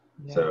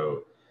 Yeah.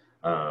 So,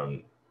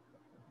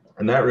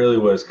 and that really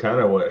was kind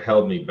of what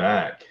held me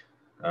back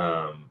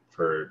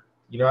for,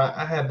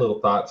 I had little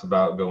thoughts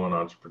about going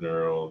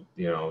entrepreneurial,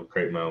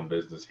 create my own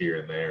business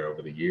here and there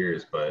over the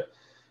years, but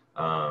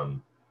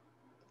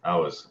I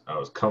was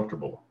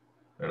comfortable,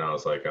 and I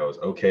was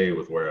okay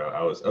with where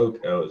I was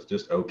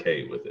just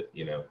okay with it,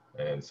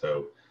 and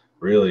so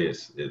really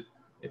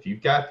if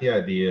you've got the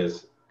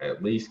ideas,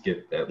 at least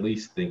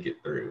think it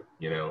through,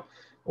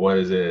 what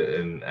is it?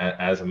 And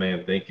as a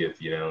man thinketh,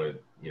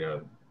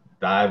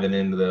 diving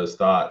into those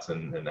thoughts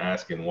and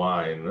asking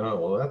why, and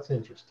well, that's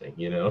interesting,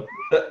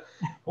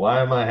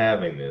 why am I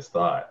having this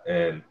thought,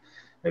 and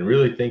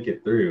really think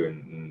it through.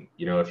 And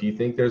if you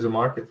think there's a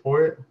market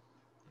for it,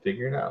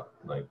 figure it out.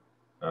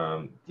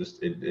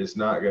 It's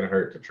not going to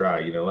hurt to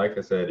try. Like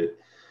I said,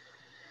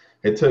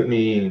 it took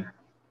me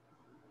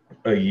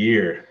a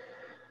year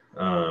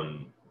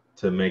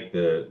to make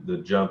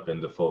the jump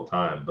into full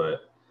time,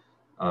 but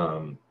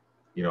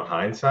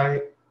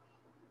hindsight,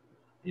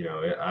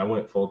 I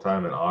went full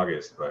time in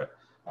August, but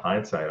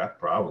hindsight, I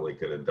probably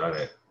could have done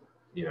it,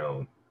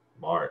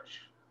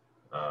 March.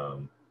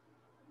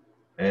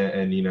 And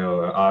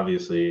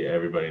obviously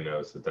everybody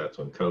knows that's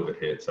when COVID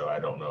hit. So I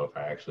don't know if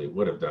I actually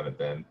would have done it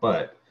then,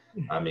 but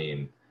I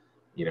mean,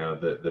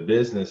 the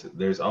business,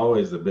 there's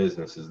always the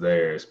business is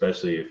there,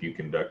 especially if you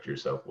conduct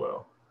yourself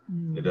well.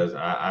 It doesn't,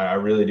 I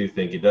really do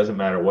think it doesn't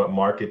matter what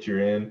market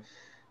you're in.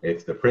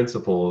 If the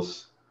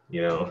principles,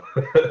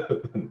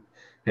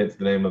 hence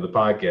the name of the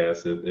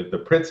podcast, if the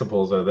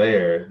principles are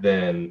there,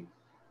 then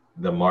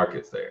the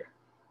market's there.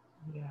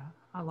 Yeah,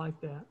 I like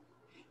that.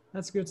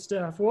 That's good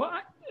stuff. Well,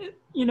 I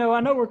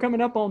know we're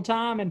coming up on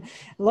time, and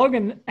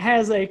Logan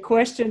has a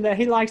question that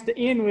he likes to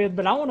end with,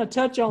 but I want to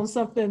touch on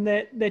something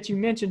that you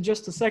mentioned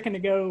just a second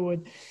ago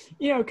with,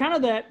 kind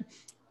of that,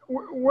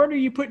 where are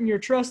you putting your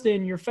trust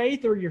in, your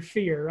faith or your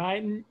fear,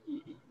 right? And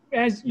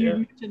as you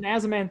mentioned,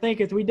 As a Man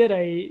Thinketh, we did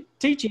a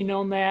teaching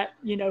on that.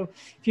 If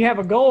you have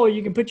a goal,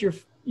 you can put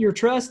your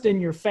trust and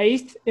your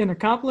faith in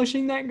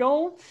accomplishing that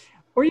goal,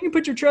 or you can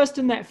put your trust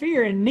in that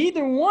fear, and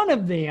neither one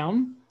of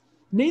them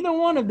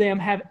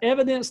have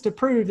evidence to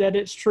prove that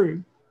it's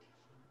true.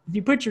 If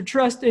you put your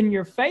trust in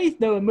your faith,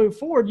 though, and move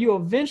forward, you'll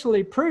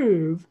eventually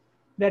prove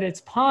that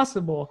it's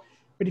possible.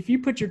 But if you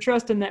put your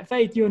trust in that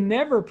faith, you'll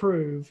never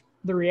prove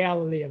the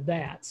reality of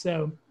that.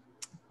 So,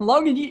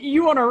 Logan,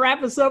 you want to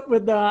wrap us up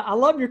with, I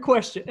love your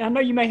question. I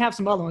know you may have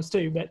some other ones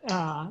too, but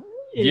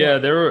yeah,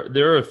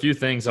 there are a few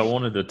things I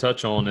wanted to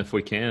touch on if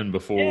we can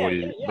before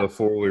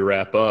we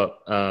wrap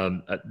up.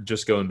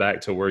 Just going back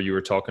to where you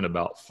were talking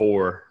about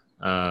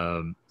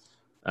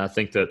I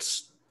think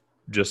that's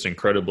just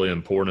incredibly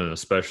important,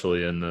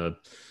 especially in the,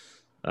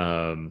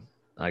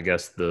 I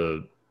guess,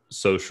 the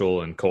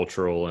social and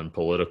cultural and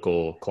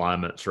political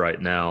climates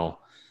right now,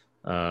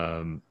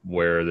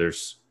 where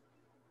there's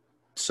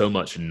so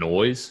much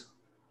noise.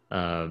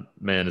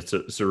 Man,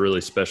 it's a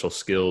really special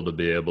skill to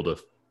be able to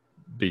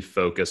be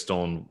focused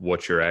on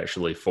what you're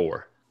actually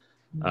for.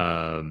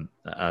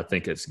 I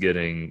think it's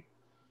getting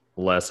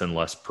less and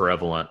less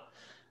prevalent,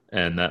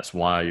 and that's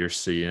why you're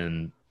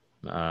seeing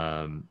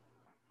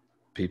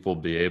people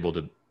be able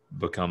to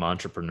become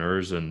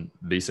entrepreneurs and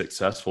be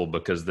successful,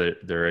 because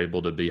they're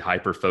able to be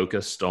hyper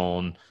focused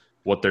on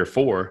what they're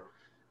for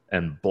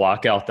and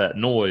block out that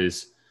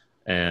noise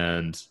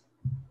and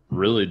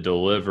really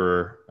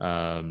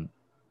deliver.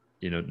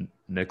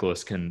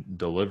 Nicholas can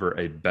deliver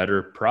a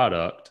better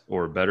product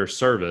or a better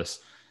service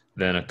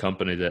than a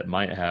company that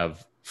might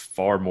have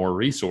far more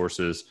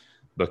resources,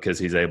 because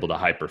he's able to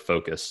hyper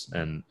focus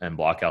and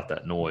block out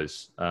that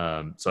noise.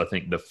 So I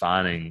think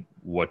defining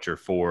what you're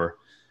for,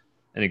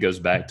 and it goes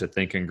back to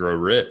Think and Grow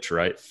Rich,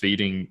 right?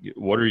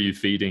 What are you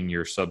feeding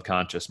your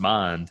subconscious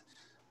mind?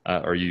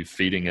 Are you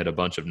feeding it a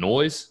bunch of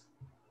noise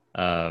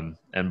and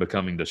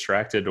becoming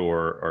distracted,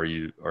 or are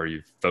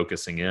you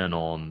focusing in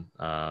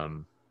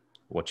on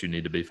what you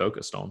need to be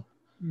focused on?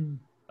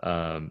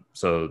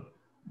 So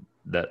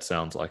that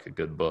sounds like a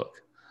good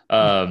book.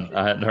 I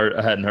hadn't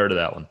heard of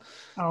that one.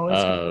 Oh,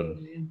 that's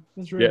good, man.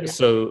 That's really good.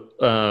 So,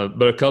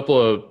 but a couple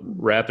of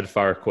rapid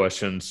fire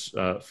questions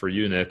for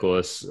you,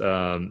 Nicholas.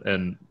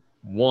 And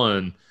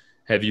one,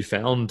 have you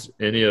found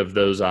any of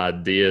those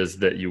ideas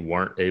that you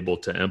weren't able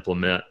to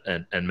implement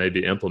and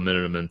maybe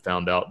implemented them and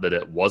found out that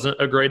it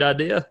wasn't a great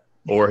idea?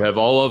 Or have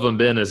all of them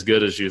been as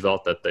good as you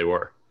thought that they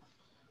were?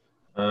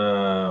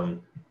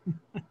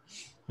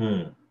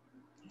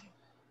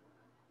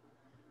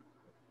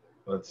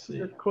 Let's see.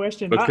 Good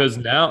question. Because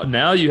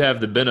now you have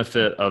the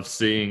benefit of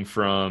seeing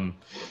from,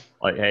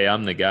 like, hey,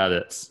 I'm the guy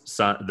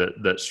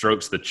that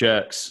strokes the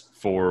checks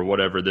for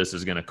whatever this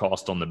is going to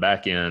cost on the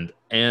back end,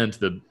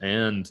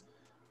 and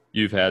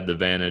you've had the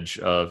advantage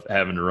of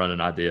having to run an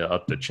idea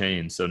up the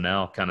chain. So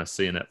now kind of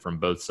seeing it from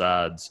both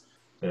sides.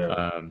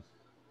 Yeah.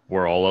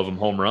 Were all of them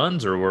home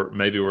runs, or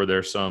were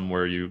there some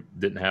where you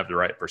didn't have the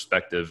right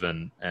perspective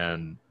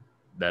and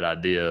that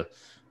idea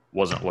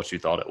wasn't what you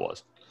thought it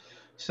was?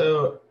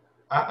 So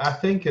I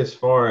think as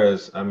far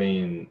as,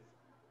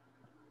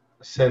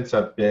 since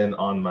I've been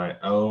on my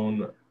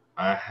own,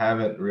 I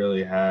haven't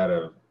really had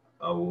a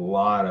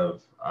lot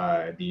of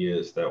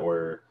ideas that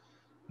were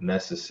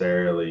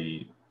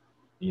necessarily,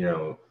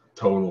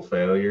 total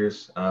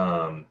failures.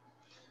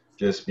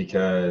 Just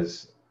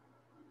because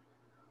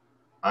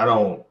I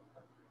don't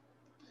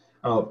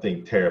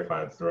think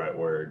terrified is the right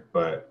word,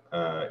 but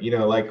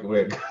like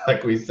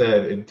we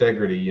said,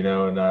 integrity,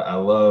 and I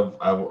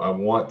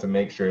want to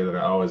make sure that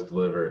I always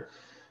deliver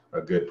a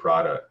good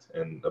product,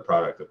 and the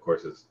product, of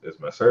course, is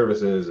my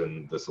services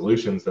and the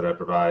solutions that I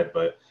provide.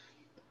 But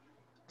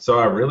so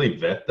I really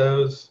vet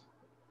those.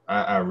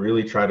 I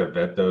really try to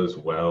vet those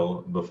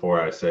well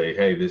before I say,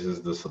 hey, this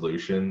is the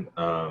solution.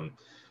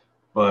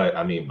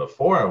 But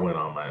before I went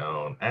on my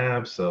own,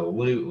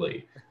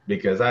 absolutely,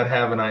 because I'd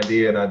have an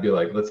idea and I'd be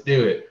like, let's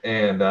do it.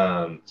 And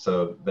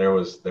so there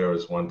was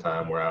one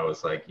time where I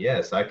was like,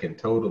 yes, I can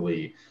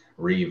totally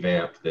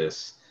revamp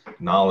this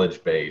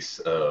knowledge base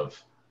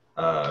of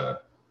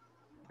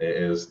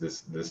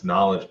this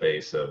knowledge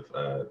base of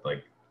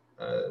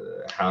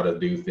how to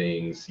do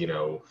things,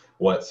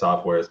 what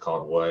software is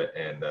called what,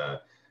 and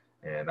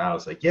I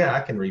was like, yeah,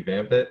 I can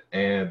revamp it.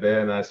 And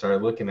then I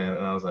started looking at it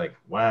and I was like,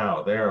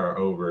 wow, there are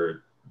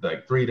over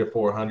like 300 to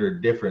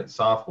 400 different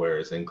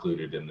softwares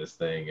included in this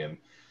thing.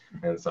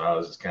 And so I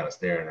was just kind of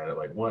staring at it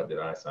like, what did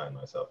I sign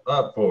myself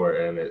up for?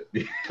 And it,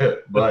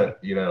 but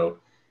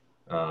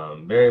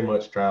very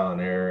much trial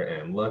and error.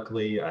 And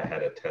luckily I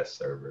had a test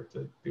server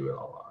to do it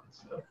all on.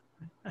 So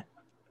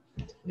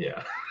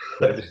yeah.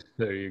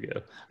 There you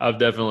go. I've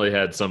definitely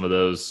had some of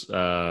those,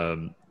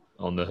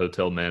 on the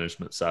hotel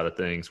management side of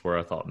things where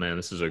I thought, man,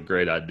 this is a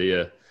great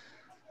idea.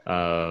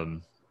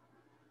 And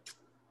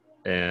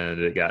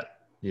it got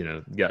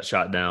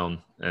shot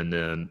down. And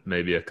then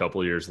maybe a couple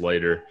of years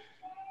later,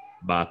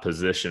 my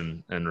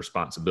position and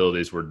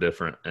responsibilities were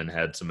different and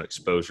had some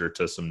exposure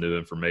to some new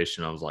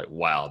information. I was like,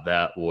 wow,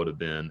 that would have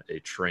been a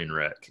train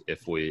wreck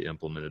if we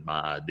implemented my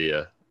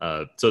idea.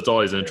 So it's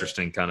always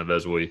interesting kind of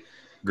as we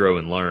grow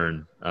and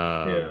learn.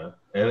 Yeah.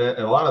 And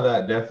a lot of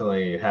that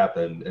definitely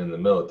happened in the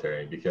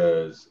military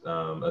because,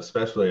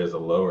 especially as a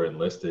lower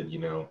enlisted,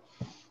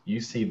 you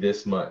see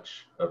this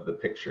much of the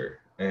picture.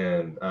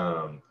 And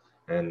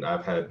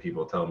I've had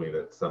people tell me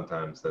that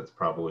sometimes that's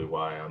probably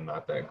why I'm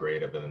not that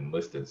great of an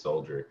enlisted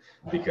soldier,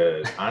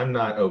 because I'm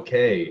not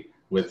okay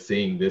with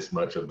seeing this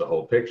much of the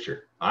whole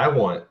picture. I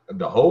want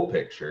the whole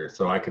picture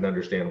so I can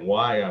understand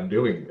why I'm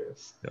doing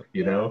this,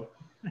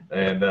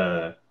 And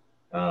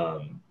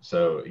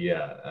so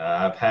yeah,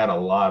 I've had a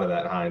lot of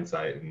that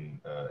hindsight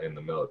in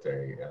the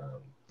military,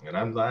 and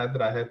I'm glad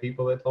that I had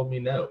people that told me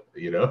no.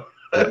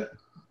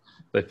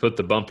 They put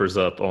the bumpers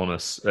up on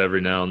us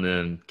every now and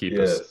then, keep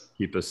us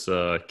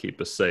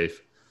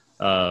safe.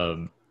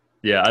 I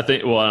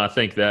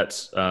think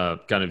that's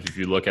kind of, if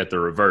you look at the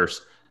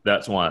reverse,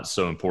 that's why it's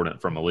so important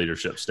from a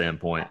leadership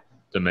standpoint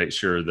to make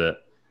sure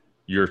that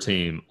your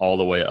team all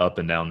the way up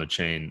and down the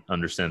chain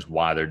understands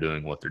why they're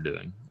doing what they're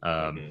doing.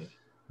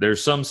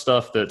 There's some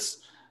stuff that's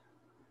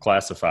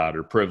classified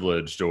or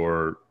privileged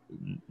or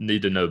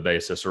need to know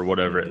basis or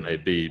whatever it may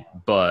be.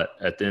 But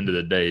at the end of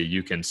the day,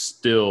 you can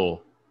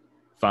still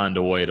find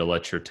a way to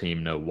let your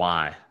team know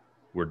why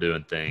we're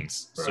doing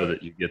things, so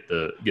that you get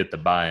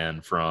the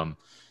buy-in from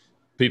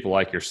people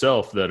like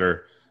yourself that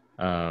are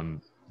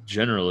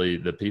generally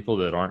the people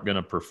that aren't going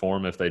to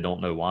perform if they don't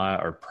know why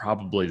are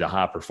probably the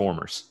high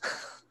performers.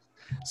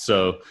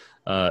 So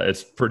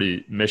it's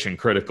pretty mission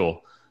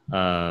critical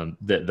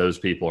that those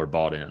people are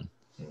bought in.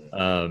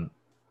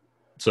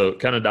 So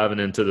kind of diving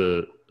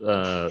into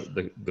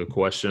the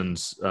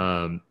questions,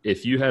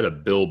 if you had a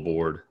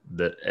billboard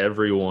that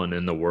everyone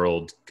in the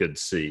world could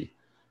see,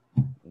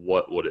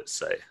 what would it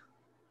say?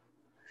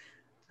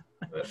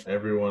 That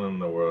everyone in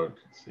the world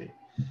could see.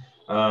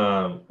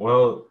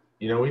 Well,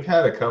 we've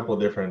had a couple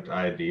different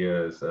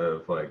ideas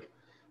of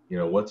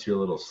what's your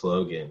little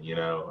slogan?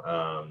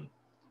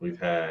 We've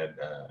had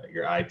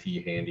your IT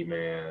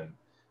handyman.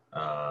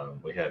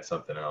 We had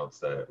something else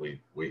that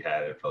we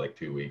had it for like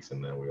 2 weeks,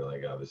 and then we were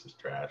like, oh, this is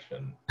trash.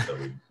 And so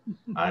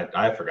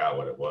I forgot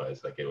what it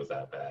was. Like, it was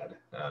that bad.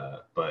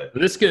 But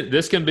this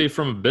can be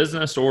from a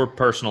business or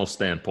personal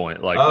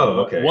standpoint. Like,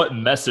 okay. What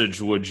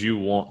message would you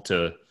want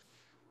to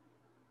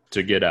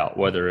get out?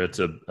 Whether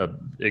it's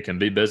it can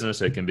be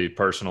business, it can be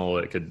personal,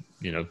 it could,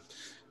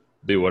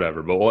 be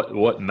whatever. But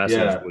what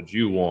message would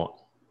you want?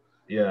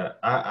 Yeah,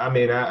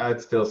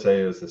 I'd still say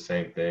it's the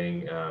same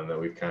thing, that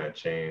we've kind of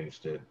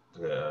changed it,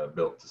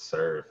 built to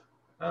serve.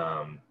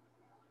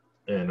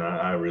 And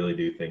I really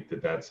do think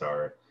that's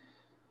our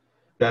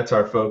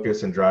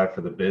focus and drive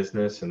for the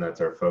business, and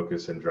that's our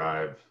focus and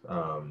drive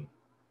for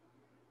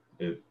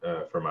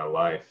my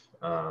life.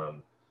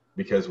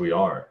 because we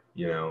are,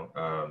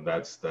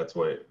 that's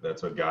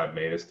what God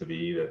made us to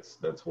be.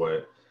 That's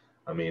what,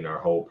 I mean, our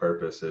whole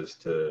purpose is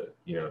to,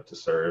 to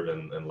serve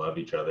and love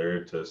each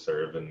other, to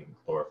serve and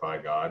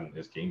glorify God and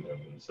his kingdom.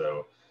 And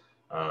so,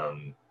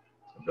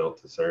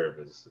 built to serve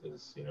is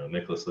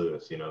Nicholas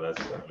Lewis,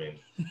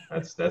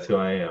 that's who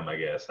I am, I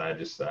guess.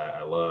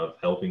 I love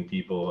helping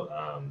people,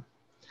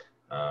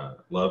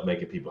 love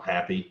making people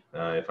happy,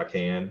 if I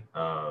can.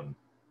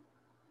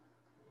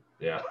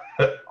 Yeah.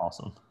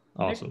 Awesome.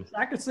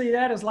 I could see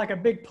that as like a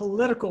big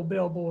political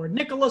billboard.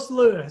 Nicholas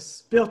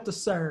Lewis, built to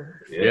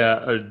serve.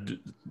 Yeah.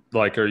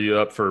 Are you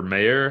up for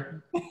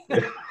mayor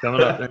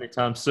coming up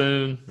anytime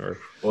soon? Or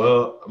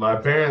well, my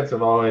parents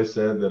have always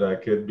said that I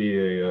could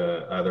be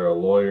either a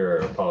lawyer or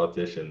a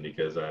politician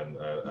because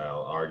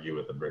I'll argue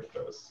with the brick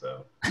post.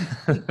 So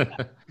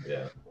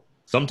yeah.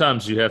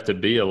 Sometimes you have to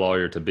be a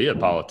lawyer to be a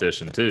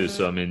politician too.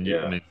 So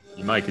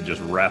you might could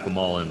just wrap them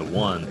all into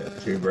one. Yeah,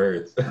 two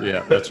birds.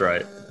 Yeah, that's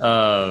right.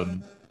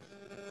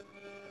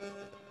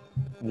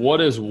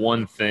 What is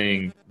one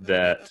thing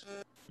that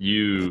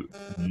you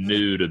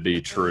knew to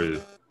be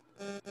true,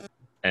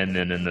 and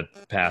then in the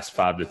past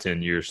 5 to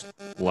 10 years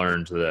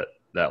learned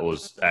that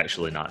was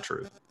actually not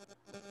true?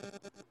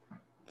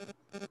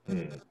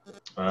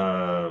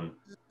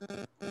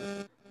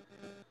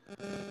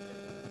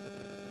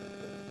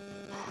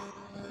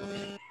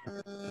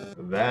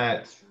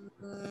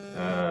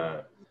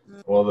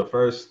 Well, the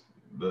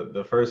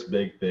first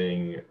big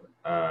thing,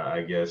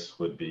 I guess,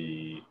 would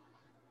be,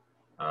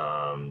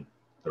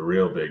 the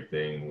real big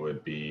thing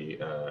would be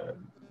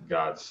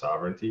God's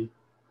sovereignty.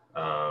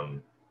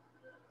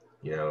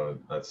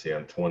 Let's see,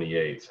 I'm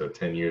 28, so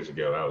 10 years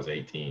ago I was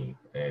 18,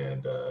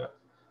 and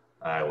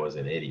I was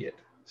an idiot.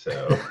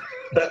 So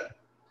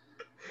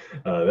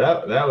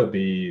that would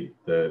be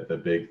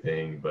the big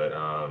thing. But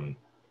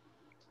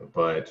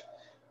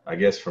I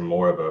guess from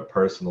more of a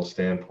personal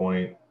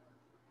standpoint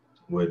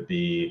would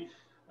be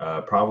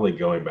probably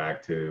going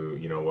back to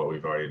what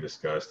we've already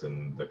discussed,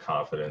 and the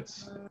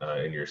confidence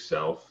in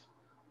yourself.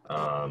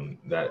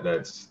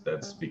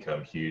 That's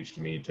become huge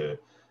to me, to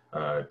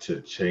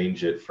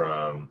change it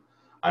from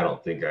I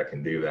don't think I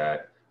can do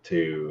that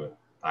to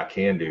I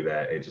can do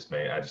that. I just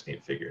need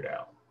to figure it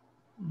out.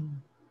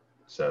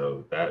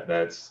 So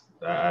that's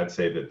I'd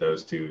say that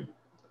those two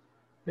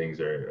things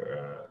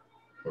were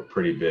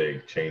pretty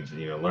big changes.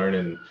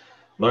 Learning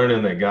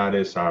that God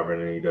is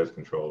sovereign and he does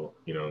control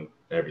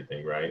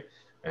everything, right?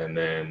 And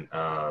then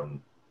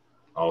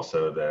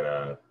also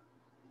that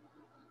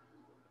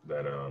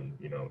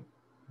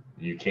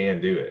you can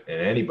do it, and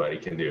anybody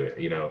can do it.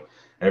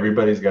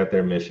 Everybody's got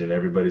their mission,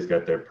 everybody's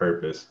got their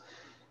purpose,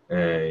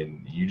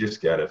 and you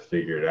just got to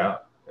figure it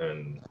out,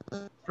 and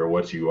for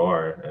what you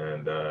are.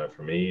 And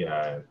for me,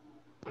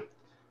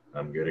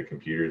 I'm good at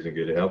computers and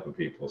good at helping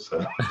people,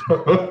 so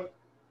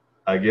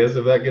I guess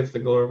if that gets to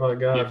glorify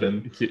God,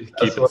 then keep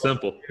it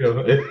simple.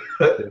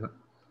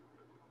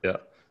 Yeah.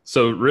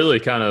 So really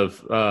kind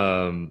of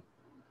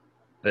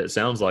it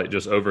sounds like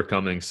just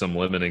overcoming some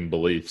limiting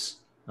beliefs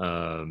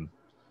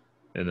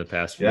in the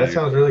past few years. That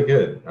sounds really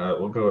good.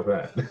 We'll go with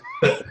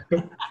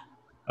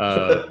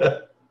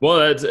that.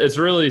 Well, it's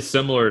really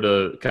similar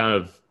to kind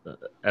of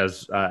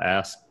as I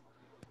asked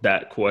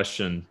that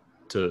question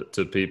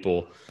to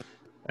people,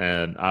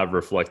 and I've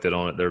reflected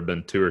on it. There have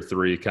been 2 or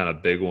 3 kind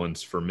of big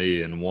ones for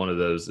me, and one of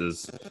those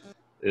is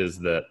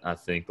that I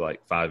think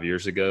like 5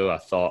 years ago I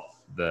thought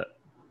that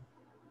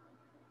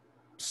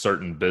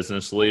certain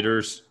business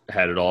leaders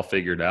had it all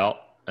figured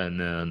out, and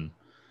then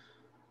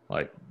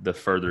like the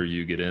further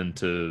you get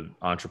into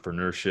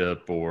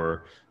entrepreneurship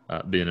or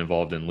being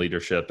involved in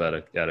leadership at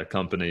a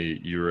company,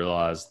 you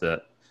realize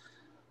that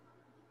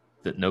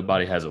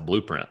nobody has a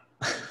blueprint.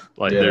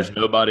 There's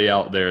nobody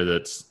out there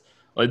that's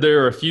like,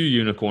 there are a few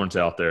unicorns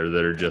out there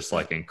that are just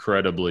like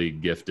incredibly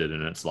gifted,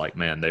 and it's like,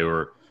 man,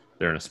 they're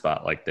in a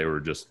spot like they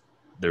were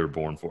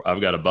born for.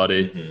 I've got a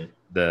buddy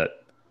that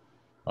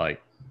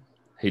like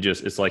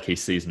it's like he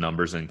sees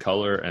numbers in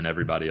color and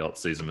everybody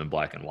else sees them in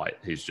black and white.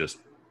 He's just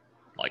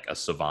like a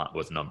savant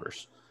with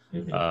numbers.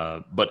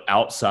 But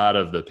outside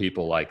of the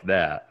people like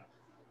that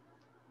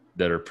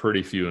are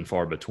pretty few and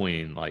far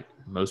between, like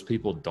most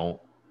people don't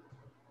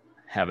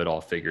have it all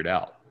figured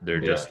out.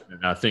 They're just,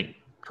 and I think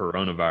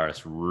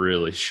coronavirus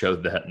really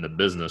showed that in the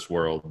business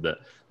world, that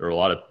there were a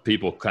lot of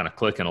people kind of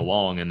clicking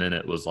along, and then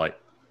it was like,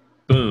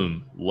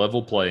 boom,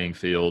 level playing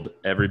field.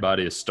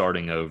 Everybody is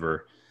starting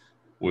over.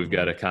 We've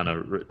got to kind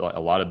of, a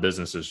lot of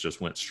businesses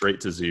just went straight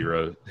to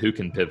zero. Who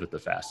can pivot the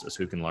fastest?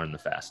 Who can learn the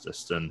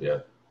fastest? And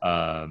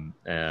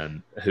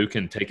who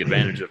can take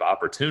advantage of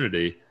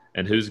opportunity?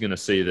 And who's going to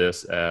see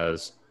this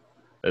as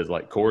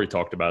like Corey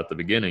talked about at the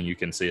beginning, you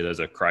can see it as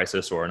a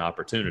crisis or an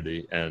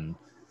opportunity. And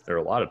there are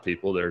a lot of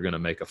people that are going to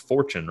make a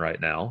fortune right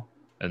now.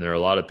 And there are a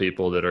lot of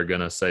people that are going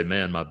to say,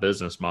 man, my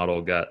business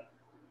model got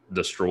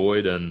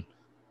destroyed and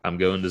I'm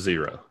going to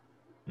zero.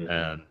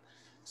 And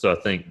so I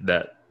think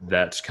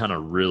that's kind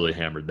of really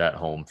hammered that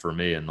home for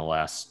me in the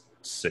last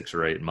 6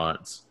 or 8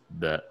 months,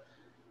 that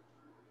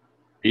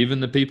even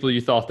the people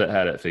you thought that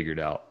had it figured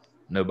out,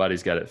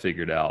 Nobody's got it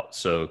figured out.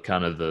 So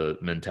kind of the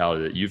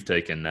mentality that you've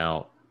taken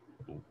now,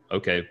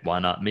 okay, why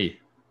not me?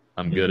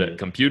 I'm good at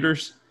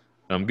computers.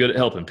 And I'm good at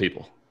helping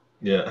people.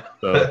 Yeah.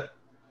 So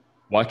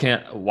why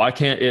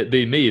can't it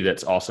be me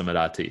that's awesome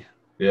at IT?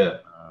 Yeah.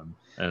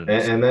 And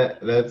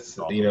that's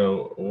awesome. You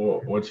know,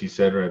 what you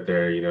said right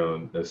there, you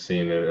know,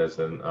 seeing it as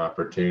an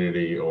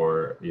opportunity,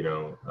 or, you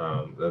know,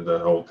 the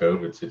whole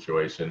COVID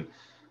situation.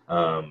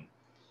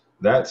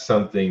 That's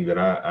something that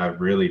I've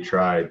really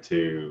tried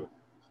to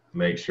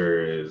make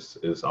sure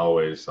is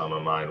always on my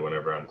mind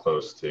whenever I'm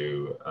close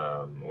to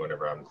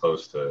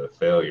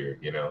failure.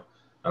 You know,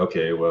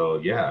 okay, well,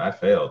 yeah, I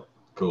failed.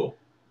 Cool.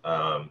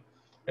 Am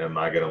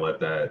I going to let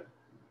that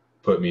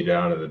put me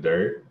down in the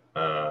dirt?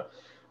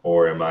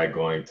 Or am I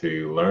going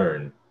to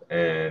learn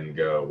and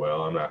go,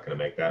 well, I'm not going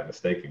to make that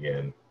mistake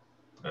again?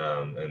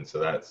 And so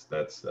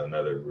that's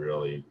another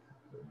really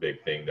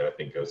big thing that I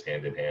think goes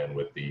hand in hand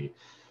with the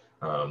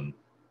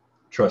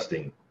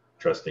trusting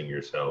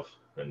yourself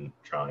and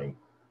trying.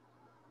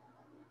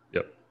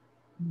 Yep.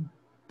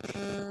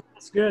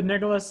 That's good,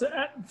 Nicholas.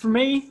 For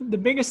me, the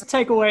biggest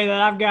takeaway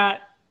that I've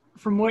got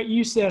from what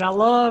you said, I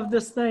love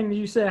this thing that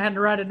you said. I had to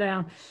write it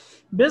down.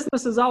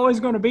 Business is always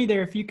going to be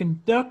there if you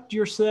conduct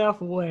yourself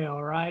well,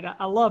 right?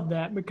 I love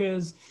that,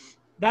 because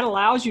that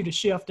allows you to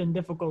shift in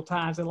difficult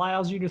times. It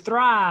allows you to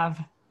thrive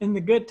in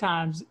the good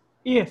times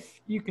if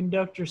you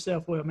conduct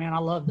yourself well, man. I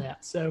love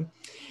that. So,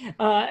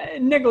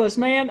 Nicholas,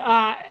 man,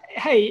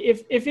 hey,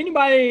 if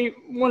anybody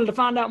wanted to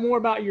find out more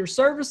about your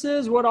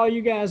services, what all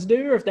you guys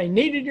do, or if they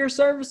needed your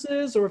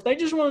services, or if they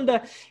just wanted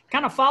to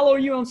kind of follow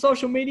you on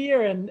social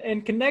media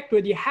and connect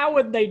with you, how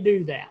would they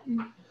do that?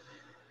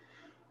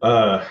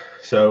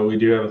 So we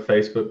do have a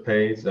Facebook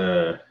page,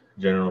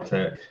 General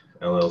Tech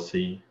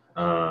LLC.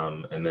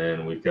 And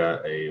then we've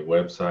got a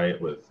website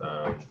with,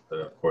 that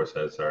of course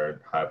has our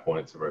high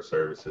points of our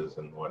services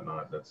and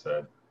whatnot. That's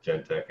at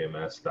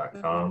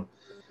gentechms.com.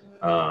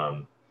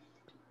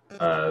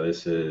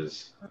 This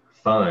is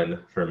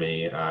fun for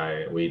me.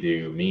 We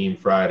do Meme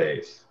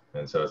Fridays.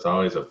 And so it's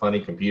always a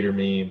funny computer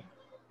meme,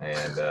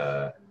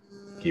 and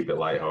keep it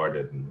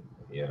lighthearted and,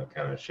 you know,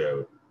 kind of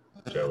show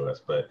us.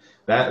 But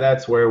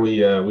that's where we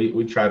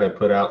try to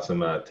put out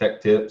some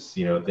tech tips,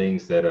 you know,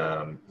 things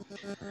that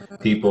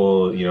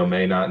people, you know,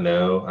 may not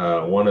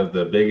know. One of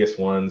the biggest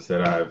ones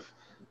that I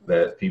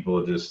was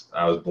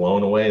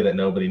blown away that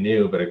nobody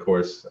knew, but of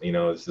course, you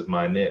know, this is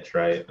my niche,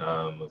 right?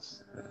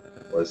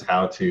 Was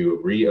how to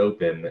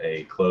reopen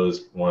a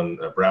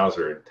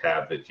browser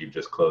tab that you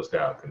just closed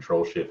out,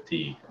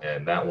 Control-Shift-T,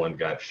 and that one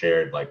got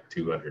shared like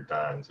 200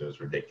 times. It was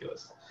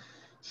ridiculous.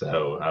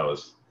 So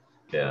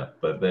yeah,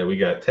 but then we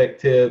got tech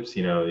tips,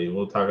 you know,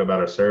 we'll talk about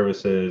our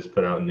services,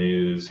 put out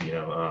news, you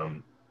know.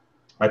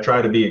 I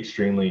try to be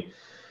extremely,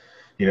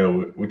 you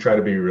know, we try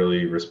to be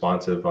really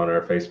responsive on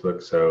our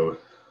Facebook. So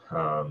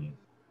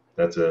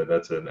that's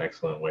an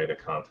excellent way to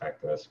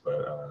contact us.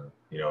 But,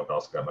 you know, I've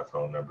also got my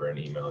phone number and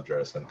email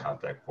address and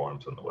contact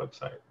forms on the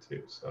website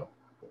too. So,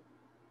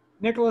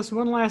 Nicholas,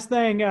 one last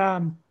thing. I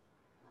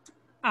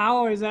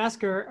always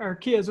ask our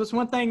kids, what's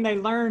one thing they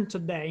learned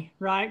today,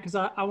 right? Because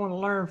I want to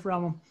learn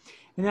from them.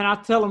 And then I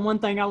tell them one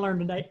thing I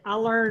learned today. I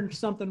learned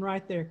something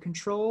right there.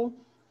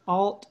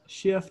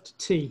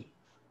 Control-Alt-Shift-T.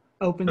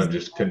 Opens. No,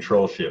 just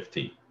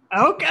Control-Shift-T.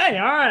 Okay,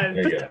 all right.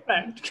 There Put you that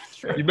back.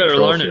 You better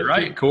learn it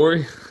right,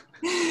 Corey.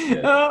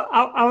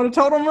 I would have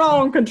told them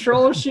wrong.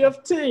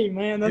 Control-Shift-T,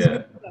 man. That's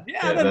good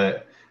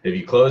stuff. If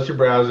you close the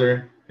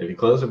browser, you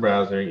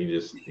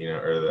just, you know,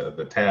 or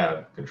the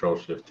tab,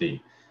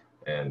 Control-Shift-T,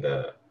 and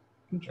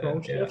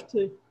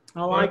Control-Shift-T.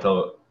 I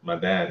told my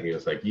dad, he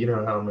was like, you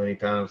know how many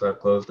times I've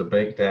closed a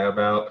bank tab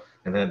out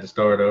and had to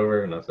start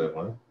over? And I said,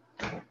 what?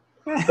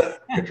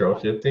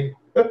 Control-Shift-T.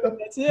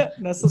 That's it.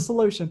 That's the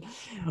solution.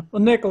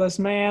 Well, Nicholas,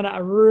 man, I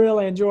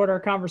really enjoyed our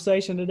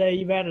conversation today.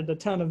 You've added a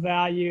ton of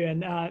value.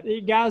 And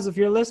guys, if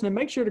you're listening,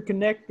 make sure to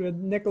connect with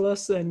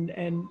Nicholas. And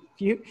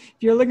if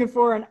you're looking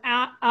for an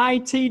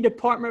IT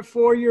department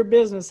for your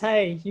business,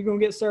 hey, you're going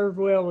to get served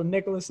well with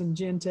Nicholas and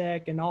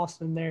Gentech and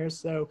Austin there.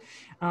 So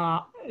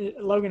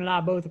Logan and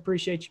I both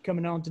appreciate you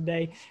coming on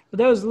today. For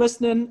those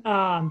listening,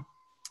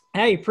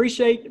 hey,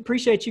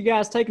 appreciate you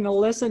guys taking a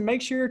listen.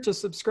 Make sure to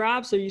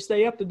subscribe so you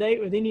stay up to date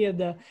with any of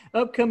the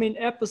upcoming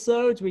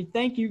episodes. We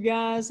thank you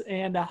guys,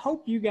 and I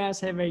hope you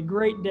guys have a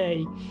great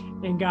day,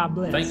 and God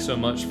bless. Thanks so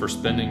much for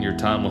spending your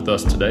time with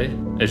us today.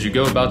 As you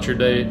go about your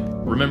day,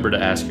 remember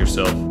to ask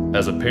yourself,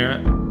 as a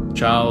parent,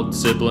 child,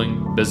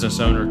 sibling,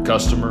 business owner,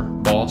 customer,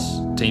 boss,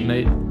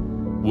 teammate,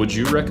 would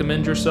you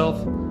recommend yourself,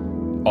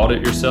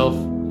 audit yourself,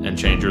 and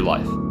change your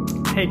life?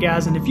 Hey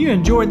guys, and if you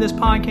enjoyed this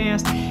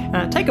podcast,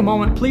 take a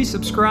moment, please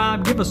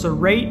subscribe, give us a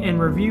rate and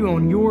review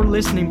on your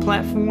listening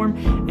platform.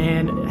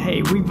 And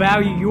hey, we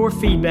value your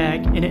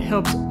feedback, and it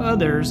helps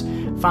others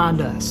find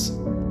us.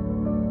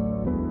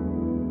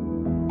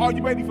 Are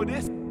you ready for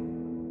this?